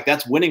beach. Like,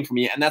 that's winning for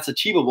me, and that's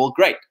achievable.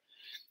 Great.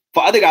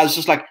 For other guys, it's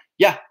just like,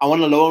 yeah, I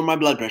want to lower my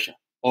blood pressure,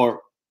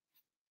 or,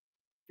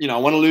 I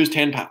want to lose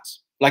 10 pounds.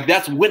 Like,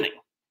 that's winning.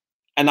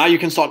 And now you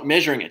can start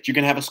measuring it. You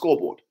can have a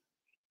scoreboard.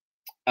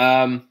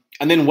 And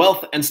then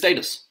wealth and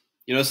status.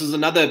 This is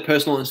another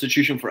personal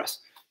institution for us.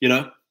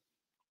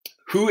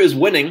 Who is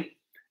winning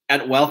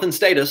at wealth and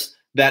status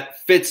that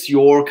fits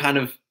your kind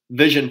of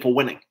vision for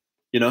winning?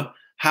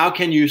 How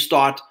can you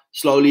start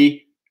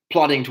slowly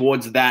plotting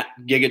towards that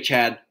Giga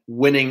Chad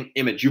winning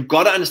image? You've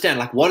got to understand,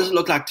 like, what does it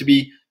look like to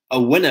be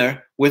a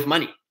winner with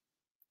money?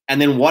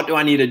 And then what do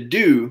I need to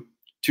do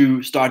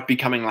to start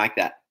becoming like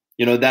that?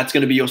 That's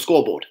going to be your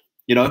scoreboard.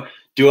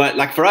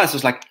 Like, for us,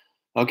 it's like,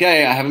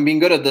 okay, I haven't been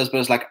good at this, but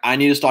it's like, I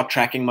need to start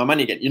tracking my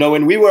money again.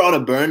 When we were on a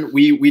burn,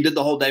 we did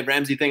the whole Dave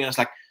Ramsey thing, and it's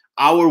like,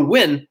 our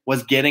win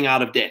was getting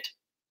out of debt,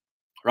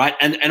 right?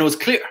 And it was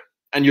clear.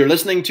 And you're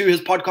listening to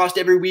his podcast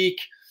every week,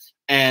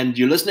 and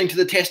you're listening to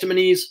the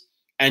testimonies,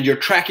 and you're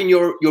tracking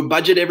your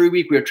budget every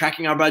week. We're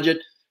tracking our budget.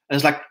 And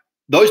it's like,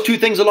 those two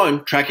things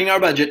alone, tracking our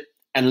budget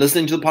and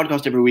listening to the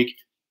podcast every week,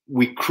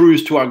 we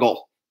cruised to our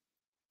goal.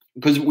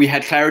 Because we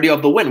had clarity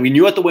of the win. We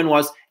knew what the win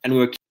was, and we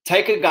would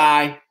take a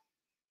guy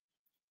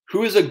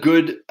who is a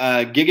good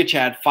Giga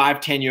Chad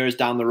 5-10 years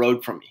down the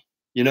road from me.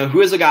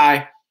 Who is a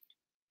guy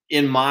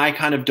in my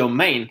kind of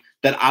domain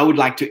that I would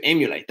like to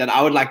emulate, that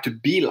I would like to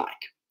be like,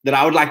 that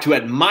I would like to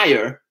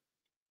admire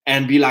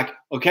and be like,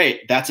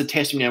 okay, that's a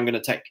testimony I'm going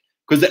to take.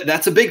 because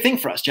that's a big thing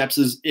for us, chaps,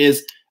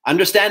 is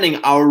understanding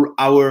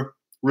our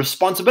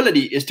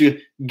responsibility is to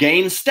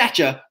gain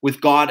stature with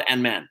God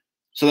and man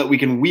so that we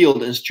can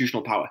wield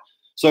institutional power.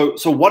 So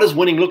what does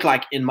winning look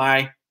like in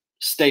my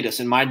status,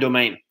 in my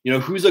domain?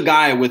 Who's a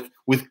guy with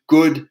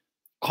good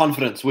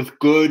confidence,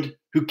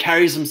 who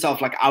carries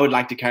himself like I would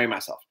like to carry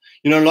myself?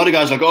 A lot of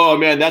guys are like, oh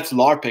man, that's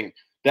LARPing.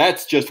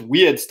 That's just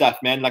weird stuff,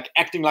 man. Like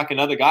acting like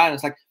another guy. And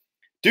it's like,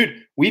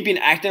 dude, we've been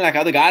acting like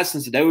other guys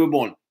since the day we were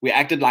born. We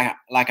acted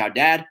like our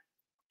dad.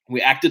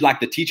 We acted like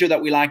the teacher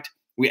that we liked.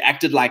 We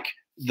acted like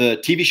the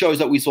TV shows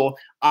that we saw.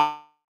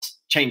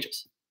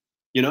 Changes.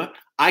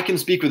 I can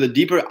speak with a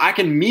deeper. I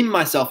can meme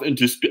myself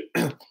into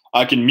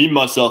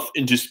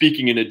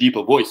speaking in a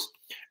deeper voice.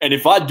 And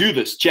if I do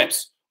this,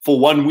 chaps, for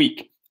 1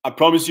 week, I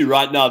promise you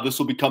right now, this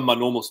will become my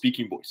normal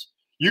speaking voice.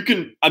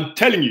 I'm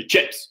telling you,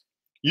 chaps,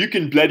 you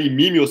can bloody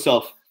meme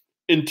yourself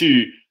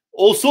into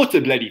all sorts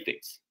of bloody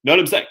things. Know what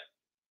I'm saying?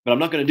 But I'm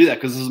not going to do that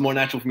because this is more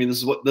natural for me.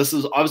 This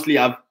is obviously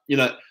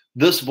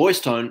this voice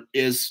tone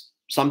is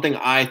something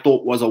I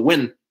thought was a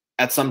win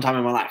at some time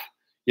in my life.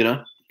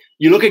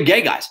 You look at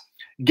gay guys.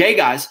 Gay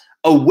guys,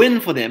 a win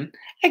for them.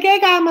 A gay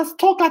guy must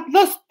talk like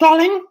this,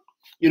 darling.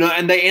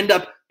 And they end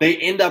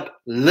up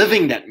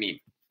living that meme.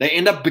 They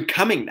end up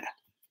becoming that.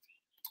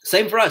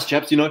 Same for us,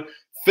 chaps.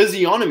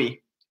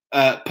 Physiognomy,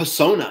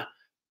 persona.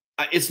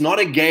 It's not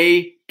a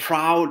gay,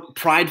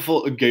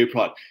 prideful, gay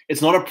pride.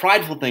 It's not a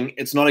prideful thing.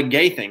 It's not a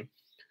gay thing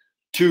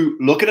to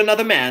look at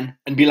another man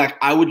and be like,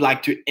 I would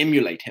like to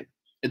emulate him.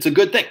 It's a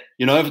good thing.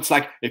 If it's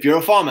like, if you're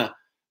a farmer,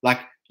 like,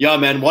 yeah,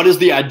 man, what does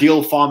the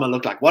ideal farmer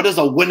look like? What does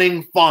a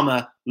winning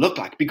farmer look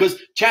like? Because,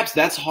 chaps,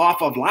 that's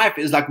half of life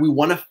is like we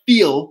want to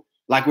feel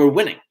like we're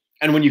winning.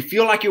 And when you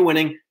feel like you're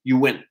winning, you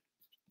win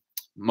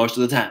most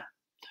of the time.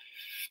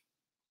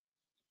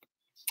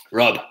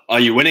 Rob, are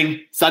you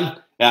winning,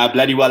 son? I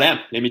bloody well am,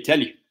 let me tell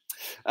you.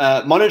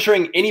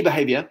 Monitoring any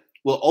behavior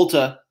will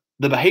alter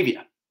the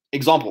behavior.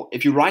 Example,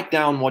 if you write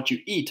down what you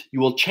eat, you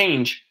will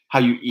change how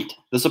you eat.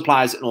 This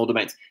applies in all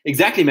domains.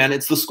 Exactly, man.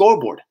 It's the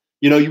scoreboard.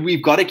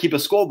 We've got to keep a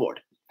scoreboard.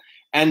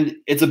 And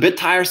it's a bit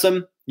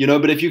tiresome,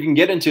 but if you can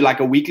get into like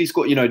a weekly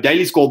score,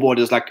 daily scoreboard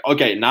is like,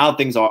 okay, now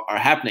things are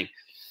happening.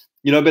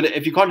 But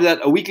if you can't do that,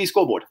 a weekly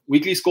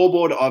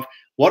scoreboard of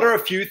what are a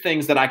few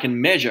things that I can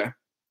measure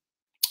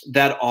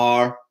that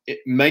are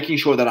making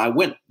sure that I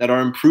win, that are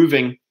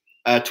improving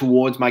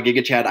towards my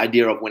GigaChat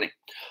idea of winning.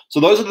 So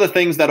those are the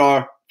things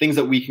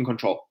that we can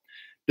control.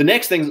 The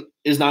next thing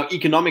is now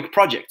economic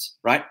projects,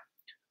 right?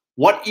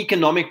 What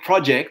economic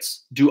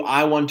projects do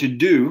I want to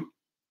do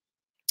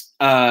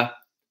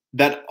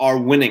that are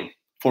winning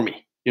for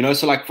me?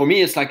 So like for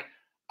me, it's like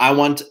I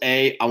want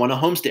a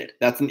homestead.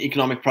 That's an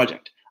economic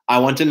project. I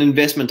want an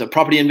investment, a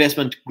property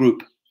investment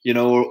group,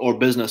 or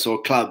business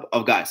or club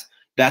of guys.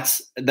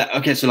 That's that.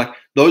 Okay, so like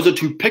those are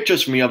two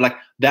pictures for me of like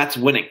that's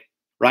winning,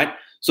 right?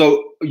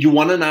 So you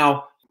want to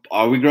now,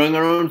 are we growing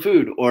our own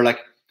food, or like,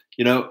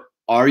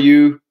 are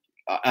you,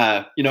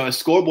 a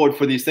scoreboard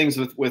for these things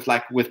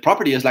with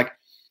property is like,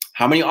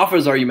 how many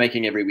offers are you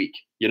making every week,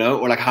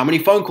 or like how many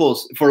phone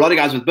calls for a lot of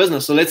guys with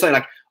business. So let's say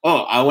like,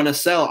 oh, I want to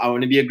sell, I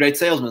want to be a great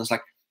salesman. It's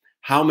like,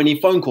 how many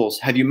phone calls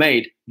have you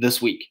made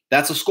this week?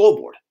 That's a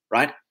scoreboard,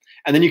 right?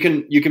 And then you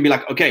can be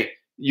like, okay,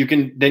 you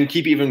can then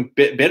keep even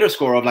better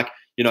score of like,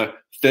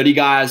 30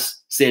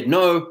 guys said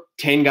no,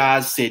 10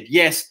 guys said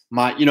yes.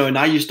 Now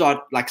you start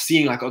like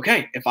seeing like,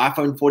 okay, if I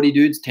phone 40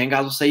 dudes, 10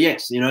 guys will say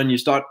yes, and you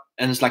start,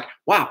 and it's like,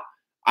 wow,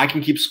 I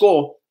can keep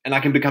score and I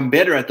can become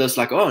better at this.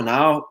 Like, oh,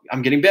 now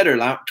I'm getting better.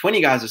 Now 20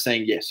 guys are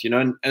saying yes,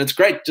 and it's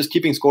great just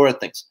keeping score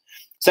at things.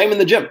 Same in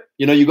the gym.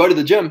 You go to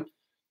the gym,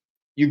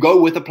 you go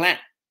with a plan,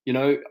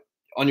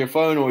 on your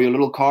phone or your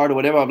little card or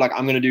whatever of like,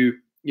 I'm going to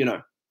do,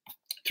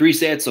 3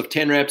 sets of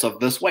 10 reps of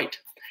this weight.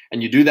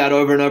 And you do that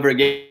over and over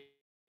again.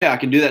 Yeah, I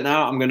can do that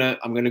now. I'm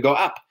gonna go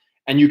up,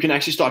 and you can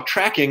actually start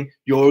tracking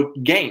your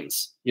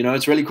gains.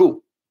 It's really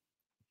cool.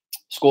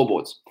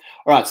 Scoreboards.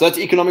 All right, so that's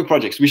economic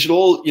projects. We should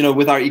all,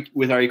 with our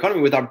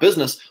economy, with our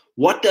business,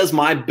 what does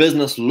my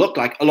business look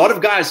like? A lot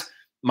of guys,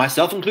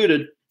 myself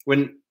included,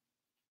 when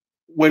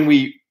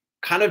we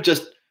kind of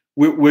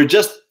we're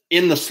just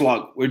in the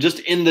slog, we're just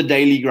in the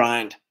daily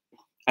grind,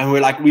 and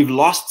we're like we've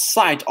lost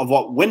sight of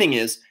what winning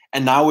is,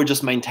 and now we're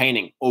just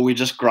maintaining, or we're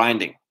just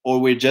grinding, or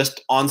we're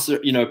just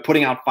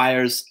putting out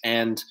fires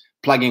and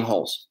plugging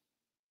holes.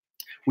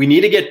 We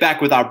need to get back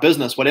with our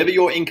business, whatever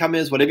your income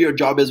is, whatever your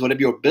job is, whatever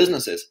your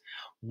business is.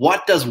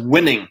 What does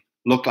winning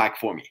look like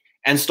for me?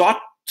 And start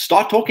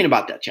talking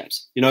about that,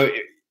 chaps.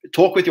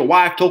 Talk with your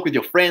wife, talk with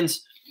your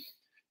friends,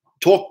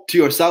 talk to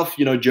yourself,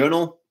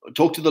 journal,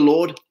 talk to the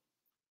Lord,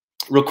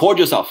 record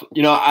yourself.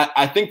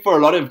 I think for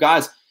a lot of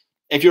guys,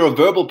 if you're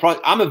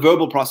I'm a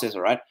verbal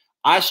processor, right?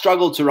 I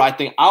struggle to write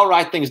things. I'll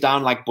write things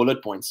down like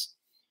bullet points.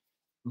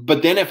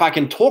 But then if I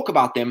can talk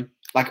about them,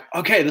 like,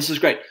 okay, this is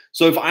great.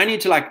 So if I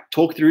need to like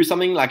talk through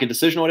something like a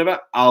decision or whatever,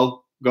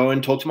 I'll go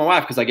and talk to my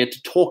wife because I get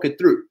to talk it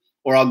through.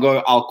 Or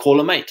I'll call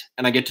a mate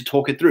and I get to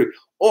talk it through.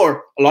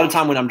 Or a lot of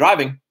time when I'm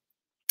driving,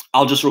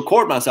 I'll just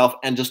record myself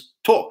and just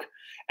talk.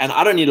 And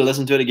I don't need to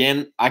listen to it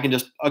again. I can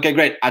just, okay,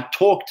 great. I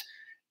talked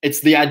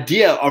it's the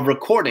idea of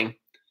recording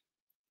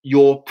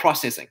your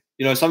processing.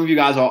 Some of you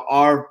guys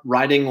are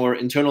writing or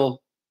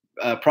internal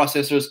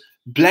processors.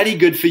 Bloody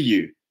good for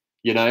you.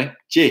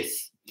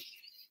 Jeez.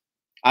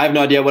 I have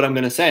no idea what I'm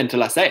going to say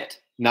until I say it.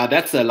 Now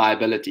that's a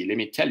liability, let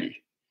me tell you.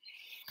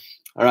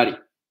 Alrighty.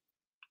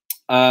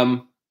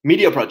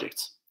 Media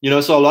projects.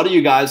 So a lot of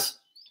you guys,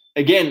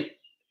 again,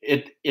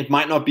 it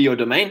might not be your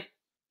domain,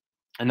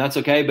 and that's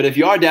okay. But if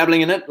you are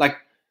dabbling in it, like,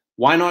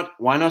 why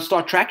not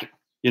start tracking?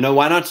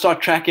 Why not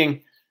start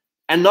tracking,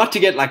 and not to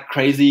get like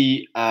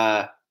crazy.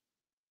 No,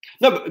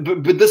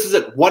 but this is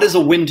it. What is a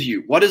win to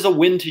you? What is a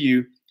win to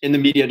you in the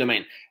media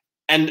domain?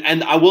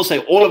 And I will say,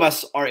 all of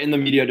us are in the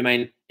media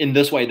domain in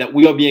this way, that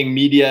we are being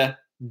media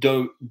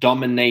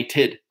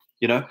dominated.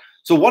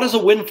 So what is a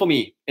win for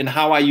me in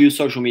how I use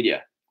social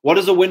media? What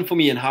is a win for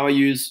me in how I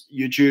use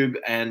YouTube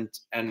and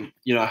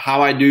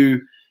how I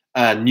do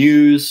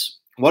news?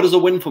 What is a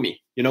win for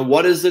me?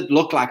 What does it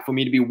look like for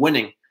me to be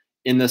winning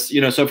in this?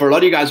 So for a lot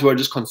of you guys who are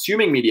just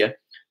consuming media,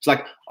 it's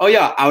like, oh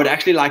yeah, I would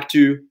actually like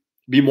to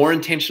be more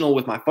intentional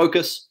with my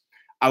focus.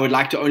 I would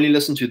like to only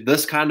listen to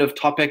this kind of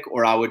topic,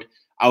 or I would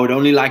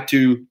only like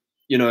to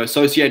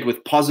associate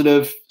with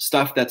positive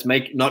stuff that's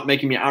not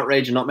making me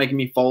outrage and not making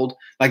me fold.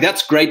 Like,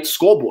 that's great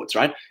scoreboards,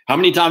 right? How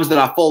many times did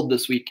I fold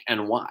this week,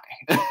 and why?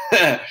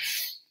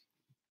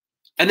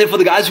 And then for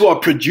the guys who are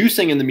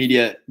producing in the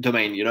media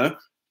domain,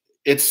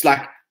 it's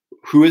like,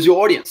 who is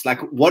your audience?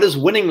 Like, what does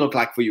winning look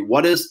like for you?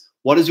 What is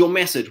your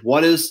message?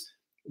 What is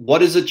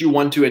it you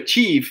want to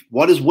achieve?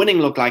 What does winning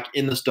look like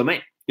in this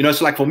domain?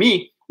 So like for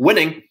me,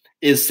 winning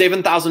is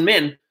 7,000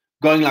 men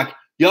going like,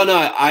 yo, no,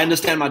 I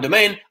understand my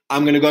domain.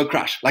 I'm going to go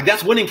crush. Like,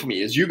 that's winning for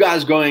me, is you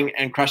guys going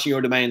and crushing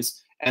your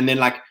domains. And then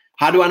like,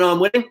 how do I know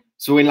I'm winning?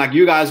 So when like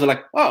you guys are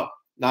like, oh,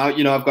 now,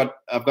 I've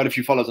got a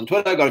few followers on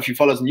Twitter, I've got a few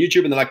followers on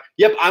YouTube, and they're like,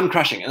 yep, I'm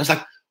crushing. And it's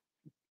like,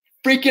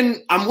 freaking,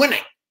 I'm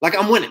winning. Like,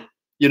 I'm winning,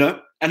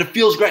 and it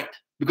feels great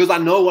because I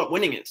know what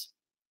winning is.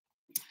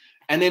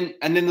 And then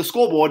the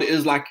scoreboard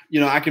is like,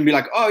 I can be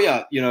like, oh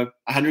yeah,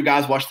 100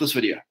 guys watched this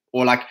video,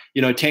 or like,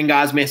 10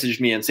 guys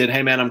messaged me and said,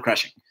 hey man, I'm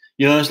crushing.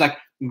 It's like,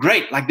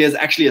 great. Like, there's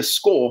actually a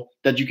score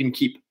that you can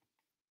keep.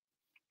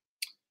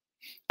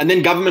 And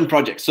then government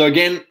projects. So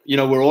again,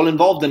 we're all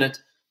involved in it.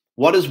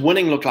 What does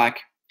winning look like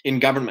in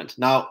government?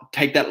 Now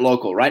take that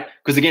local, right?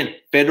 Because again,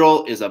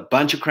 federal is a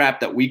bunch of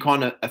crap that we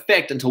can't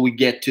affect until we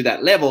get to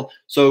that level.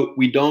 So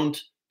we don't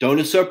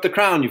usurp the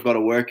crown. You've got to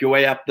work your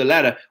way up the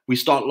ladder. We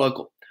start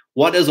local.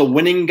 What is a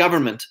winning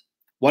government?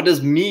 What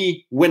does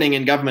me winning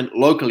in government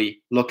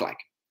locally look like?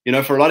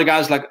 For a lot of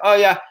guys, like, oh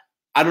yeah,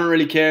 I don't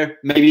really care.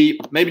 Maybe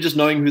just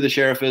knowing who the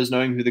sheriff is,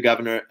 knowing who the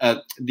governor,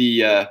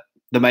 the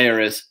mayor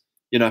is,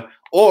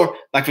 or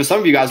like for some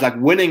of you guys, like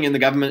winning in the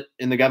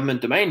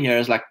government domain here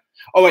is like,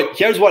 oh wait,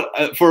 here's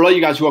what, for a lot of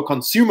you guys who are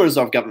consumers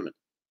of government,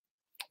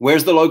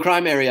 where's the low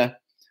crime area?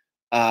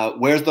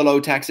 Where's the low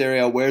tax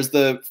area? Where's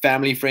the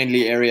family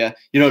friendly area?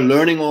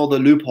 Learning all the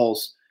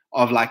loopholes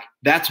of like,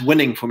 that's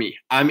winning for me.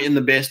 I'm in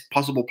the best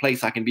possible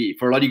place I can be.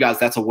 For a lot of you guys,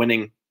 that's a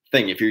winning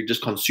thing if you're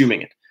just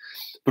consuming it.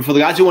 But for the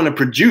guys who want to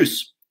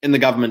produce in the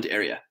government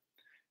area,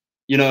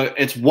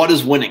 it's what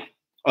is winning?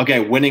 Okay,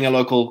 winning a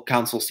local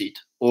council seat,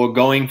 or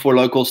going for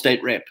local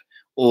state rep,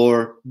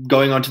 or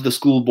going onto the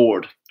school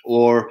board,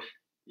 or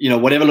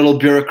whatever little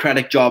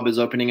bureaucratic job is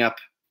opening up,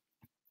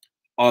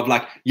 of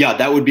like, yeah,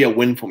 that would be a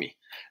win for me.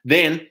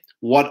 Then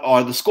what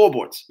are the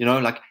scoreboards?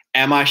 Like,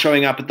 am I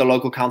showing up at the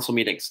local council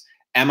meetings?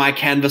 Am I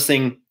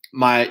canvassing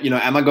my,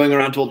 am I going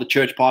around to all the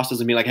church pastors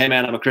and be like, hey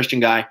man, I'm a Christian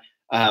guy.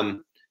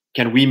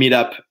 Can we meet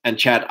up and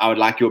chat? I would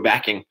like your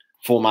backing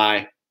for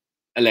my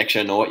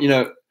election, or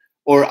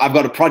I've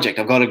got a project.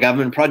 I've got a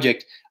government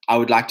project. I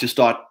would like to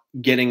start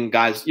getting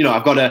guys,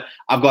 I've got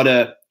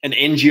an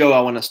NGO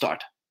I want to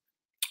start,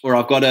 or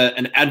I've got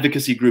an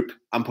advocacy group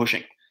I'm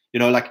pushing,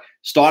 like,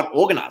 start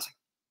organizing.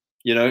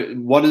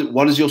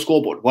 What is your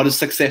scoreboard? What does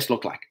success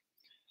look like?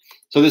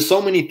 So there's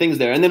so many things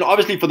there. And then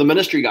obviously for the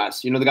ministry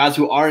guys, the guys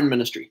who are in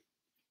ministry,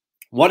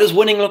 what does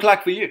winning look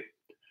like for you?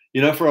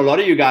 For a lot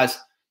of you guys,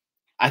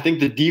 I think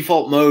the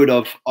default mode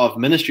of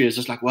ministry is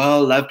just like,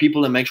 well, love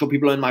people and make sure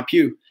people are in my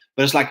pew.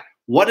 But it's like,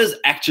 what is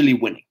actually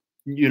winning?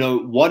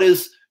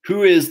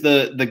 Who is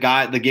the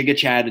guy, the giga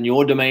chad in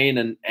your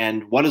domain,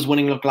 and what does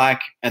winning look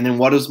like? And then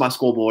what is my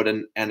scoreboard,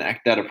 and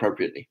act that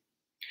appropriately.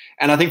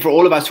 And I think for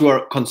all of us who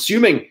are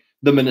consuming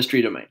the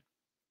ministry domain,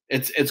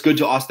 it's good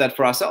to ask that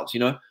for ourselves.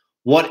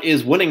 What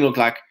is winning look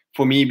like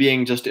for me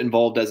being just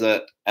involved as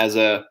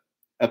a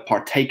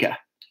partaker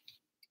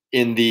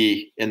in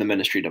the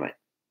ministry domain,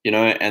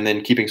 and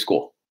then keeping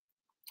score.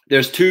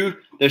 There's two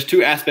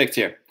aspects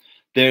here.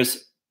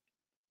 There's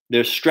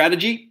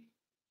strategy,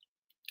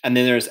 and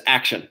then there's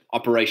action,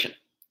 operation.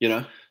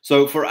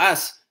 So for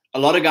us, a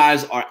lot of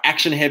guys are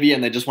action heavy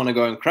and they just want to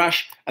go and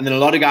crush, and then a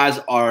lot of guys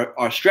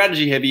are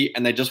strategy heavy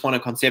and they just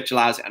want to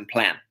conceptualize and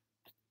plan.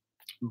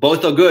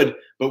 Both are good,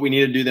 but we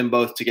need to do them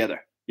both together.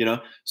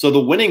 So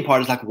the winning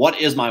part is like, what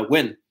is my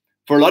win?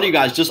 For a lot of you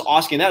guys, just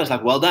asking that is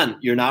like, well done.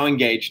 You're now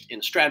engaged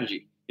in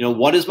strategy.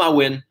 What is my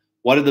win?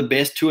 What are the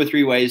best 2 or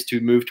 3 ways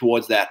to move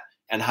towards that?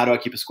 And how do I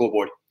keep a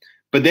scoreboard?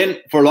 But then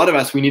for a lot of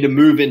us, we need to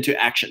move into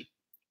action.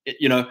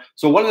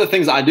 So one of the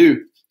things I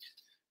do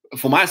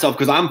for myself,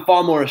 because I'm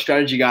far more a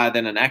strategy guy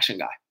than an action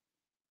guy.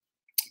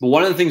 But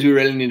one of the things we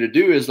really need to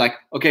do is like,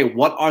 okay,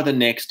 what are the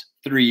next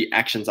 3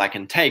 actions I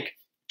can take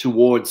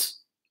towards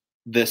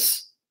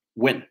this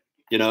win?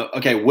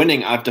 Okay,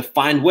 winning, I've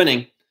defined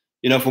winning.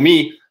 For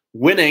me,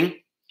 winning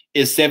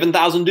is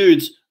 7,000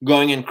 dudes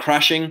going and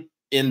crushing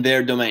in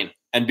their domain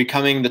and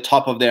becoming the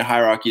top of their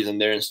hierarchies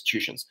and their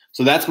institutions.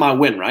 So that's my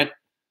win, right?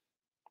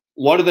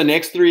 What are the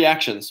next 3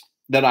 actions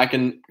that I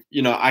can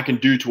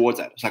do towards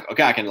that? It's like,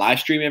 okay, I can live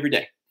stream every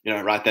day.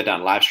 Write that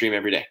down, live stream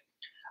every day.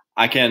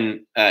 I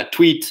can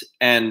tweet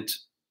and,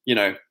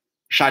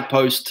 shite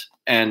post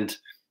and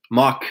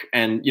mock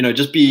and,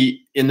 just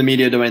be in the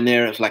media domain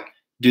there. It's like,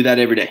 do that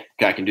every day.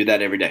 Okay, I can do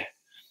that every day.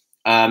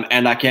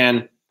 And I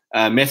can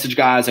message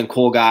guys and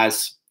call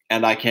guys,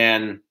 and I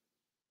can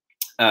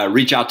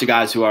reach out to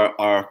guys who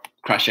are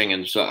crushing.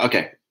 And so,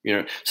 okay,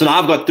 so now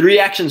I've got 3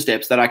 action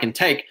steps that I can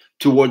take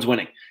towards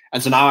winning.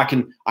 And so now I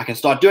can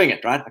start doing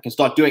it, right? I can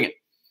start doing it.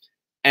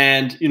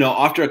 And,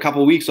 after a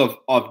couple of weeks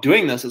of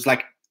doing this, it's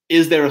like,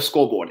 is there a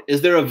scoreboard?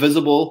 Is there a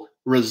visible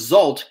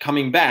result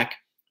coming back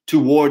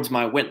towards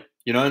my win?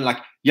 And like,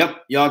 yep,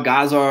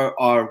 guys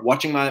are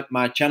watching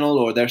my channel,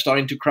 or they're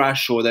starting to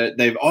crush, or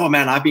they've, oh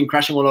man, I've been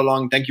crushing all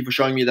along. Thank you for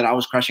showing me that I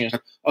was crushing. It's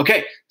like,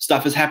 okay,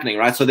 stuff is happening,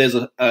 right? So there's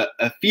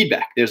a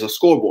feedback, there's a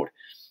scoreboard.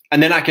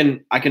 And then I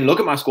can look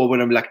at my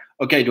scoreboard and be like,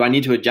 okay, do I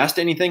need to adjust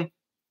anything?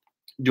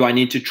 Do I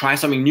need to try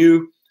something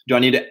new? Do I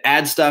need to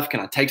add stuff?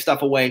 Can I take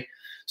stuff away?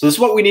 So this is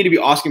what we need to be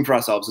asking for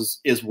ourselves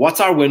is what's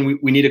our win?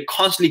 We need to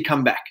constantly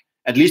come back,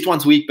 at least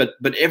once a week,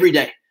 but every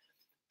day.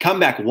 Come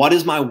back. What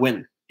is my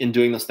win in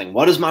doing this thing?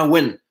 What is my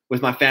win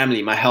with my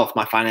family, my health,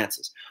 my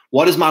finances?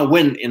 What is my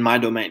win in my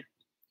domain?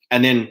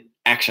 And then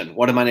action.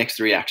 What are my next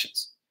 3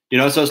 actions?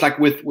 So it's like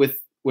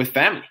with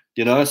family,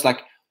 it's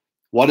like,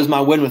 what is my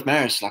win with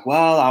marriage? It's like,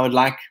 well, I would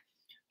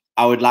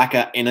like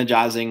a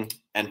energizing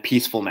and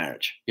peaceful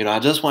marriage. I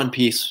just want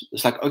peace.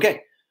 It's like,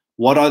 okay,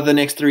 what are the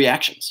next 3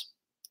 actions?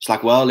 It's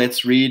like, well,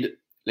 let's read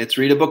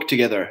a book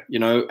together,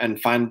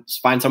 and find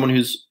someone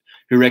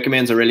who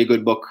recommends a really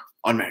good book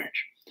on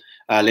marriage.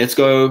 Let's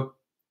go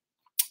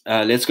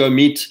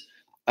meet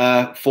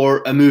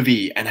for a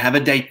movie and have a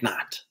date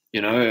night.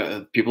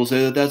 People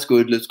say that's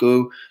good. Let's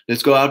go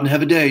out and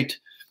have a date.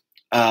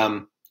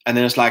 And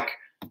then it's like,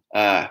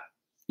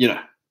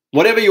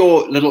 whatever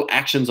your little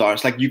actions are,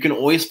 it's like you can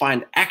always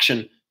find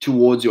action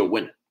towards your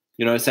win.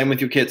 Same with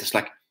your kids. It's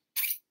like,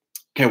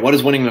 okay, what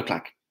does winning look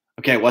like?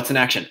 Okay, what's an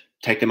action?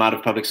 Take them out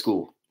of public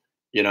school.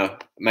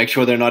 Make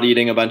sure they're not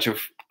eating a bunch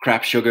of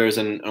crap sugars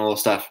and all the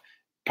stuff.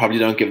 Probably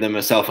don't give them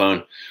a cell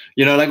phone.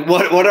 Like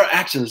what are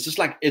actions? Just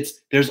like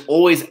there's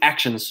always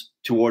actions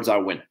towards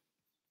our win.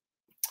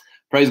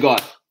 Praise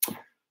God.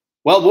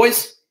 Well,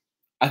 boys,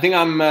 I think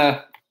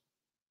that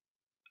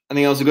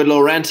was a good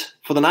little rant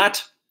for the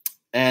night.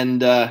 And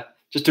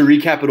just to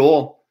recap it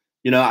all,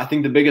 I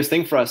think the biggest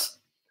thing for us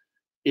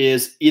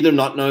is either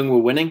not knowing we're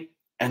winning,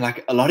 and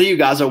like a lot of you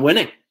guys are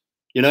winning.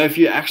 If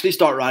you actually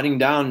start writing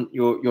down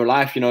your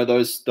life,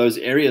 those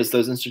areas,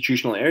 those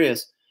institutional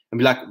areas, and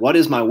be like, what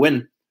is my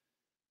win?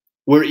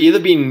 We're either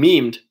being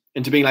memed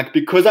into being like,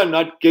 because I'm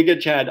not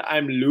Giga Chad,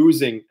 I'm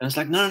losing. And it's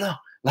like, no.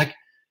 Like,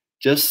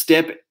 just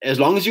as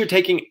long as you're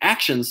taking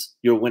actions,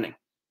 you're winning.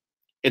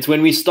 It's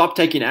when we stop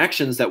taking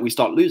actions that we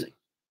start losing,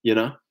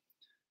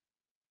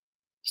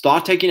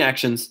 Start taking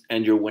actions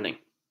and you're winning.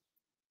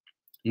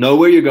 Know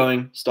where you're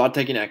going, start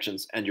taking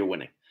actions and you're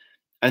winning.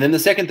 And then the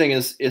second thing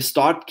is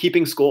start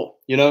keeping score.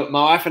 My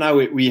wife and I,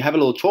 we have a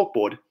little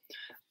chalkboard.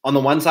 On the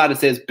one side, it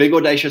says big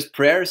audacious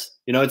prayers.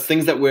 It's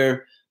things that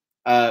we're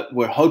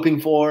hoping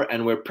for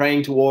and we're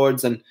praying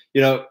towards. And,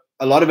 a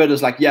lot of it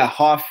is like, yeah,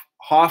 half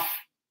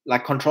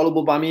like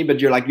controllable by me, but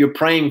you're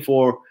praying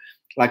for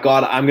like,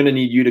 God, I'm going to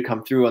need you to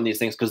come through on these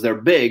things because they're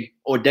big,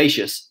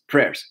 audacious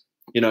prayers,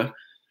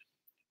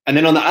 And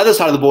then on the other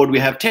side of the board, we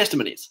have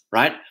testimonies,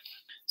 right?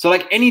 So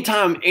like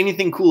anytime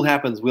anything cool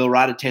happens, we'll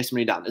write a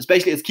testimony down.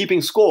 It's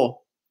keeping score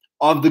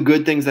of the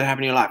good things that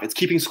happen in your life. It's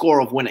keeping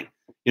score of winning,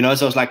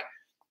 So it's like,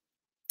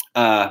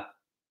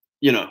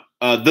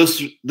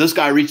 this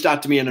guy reached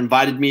out to me and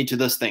invited me to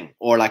this thing,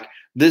 or like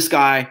this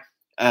guy,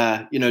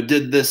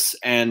 did this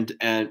and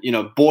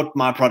bought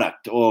my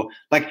product, or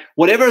like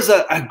whatever is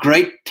a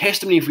great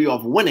testimony for you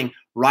of winning,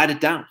 write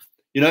it down,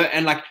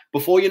 and like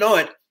before you know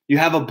it, you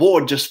have a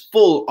board just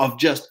full of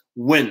just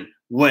win,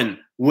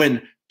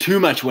 too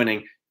much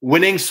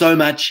winning so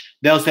much,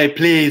 they'll say,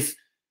 please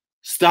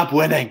stop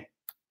winning.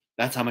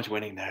 That's how much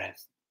winning there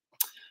is.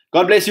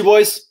 God bless you,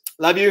 boys.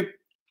 Love you.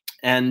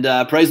 And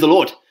praise the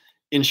Lord.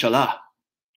 Inshallah.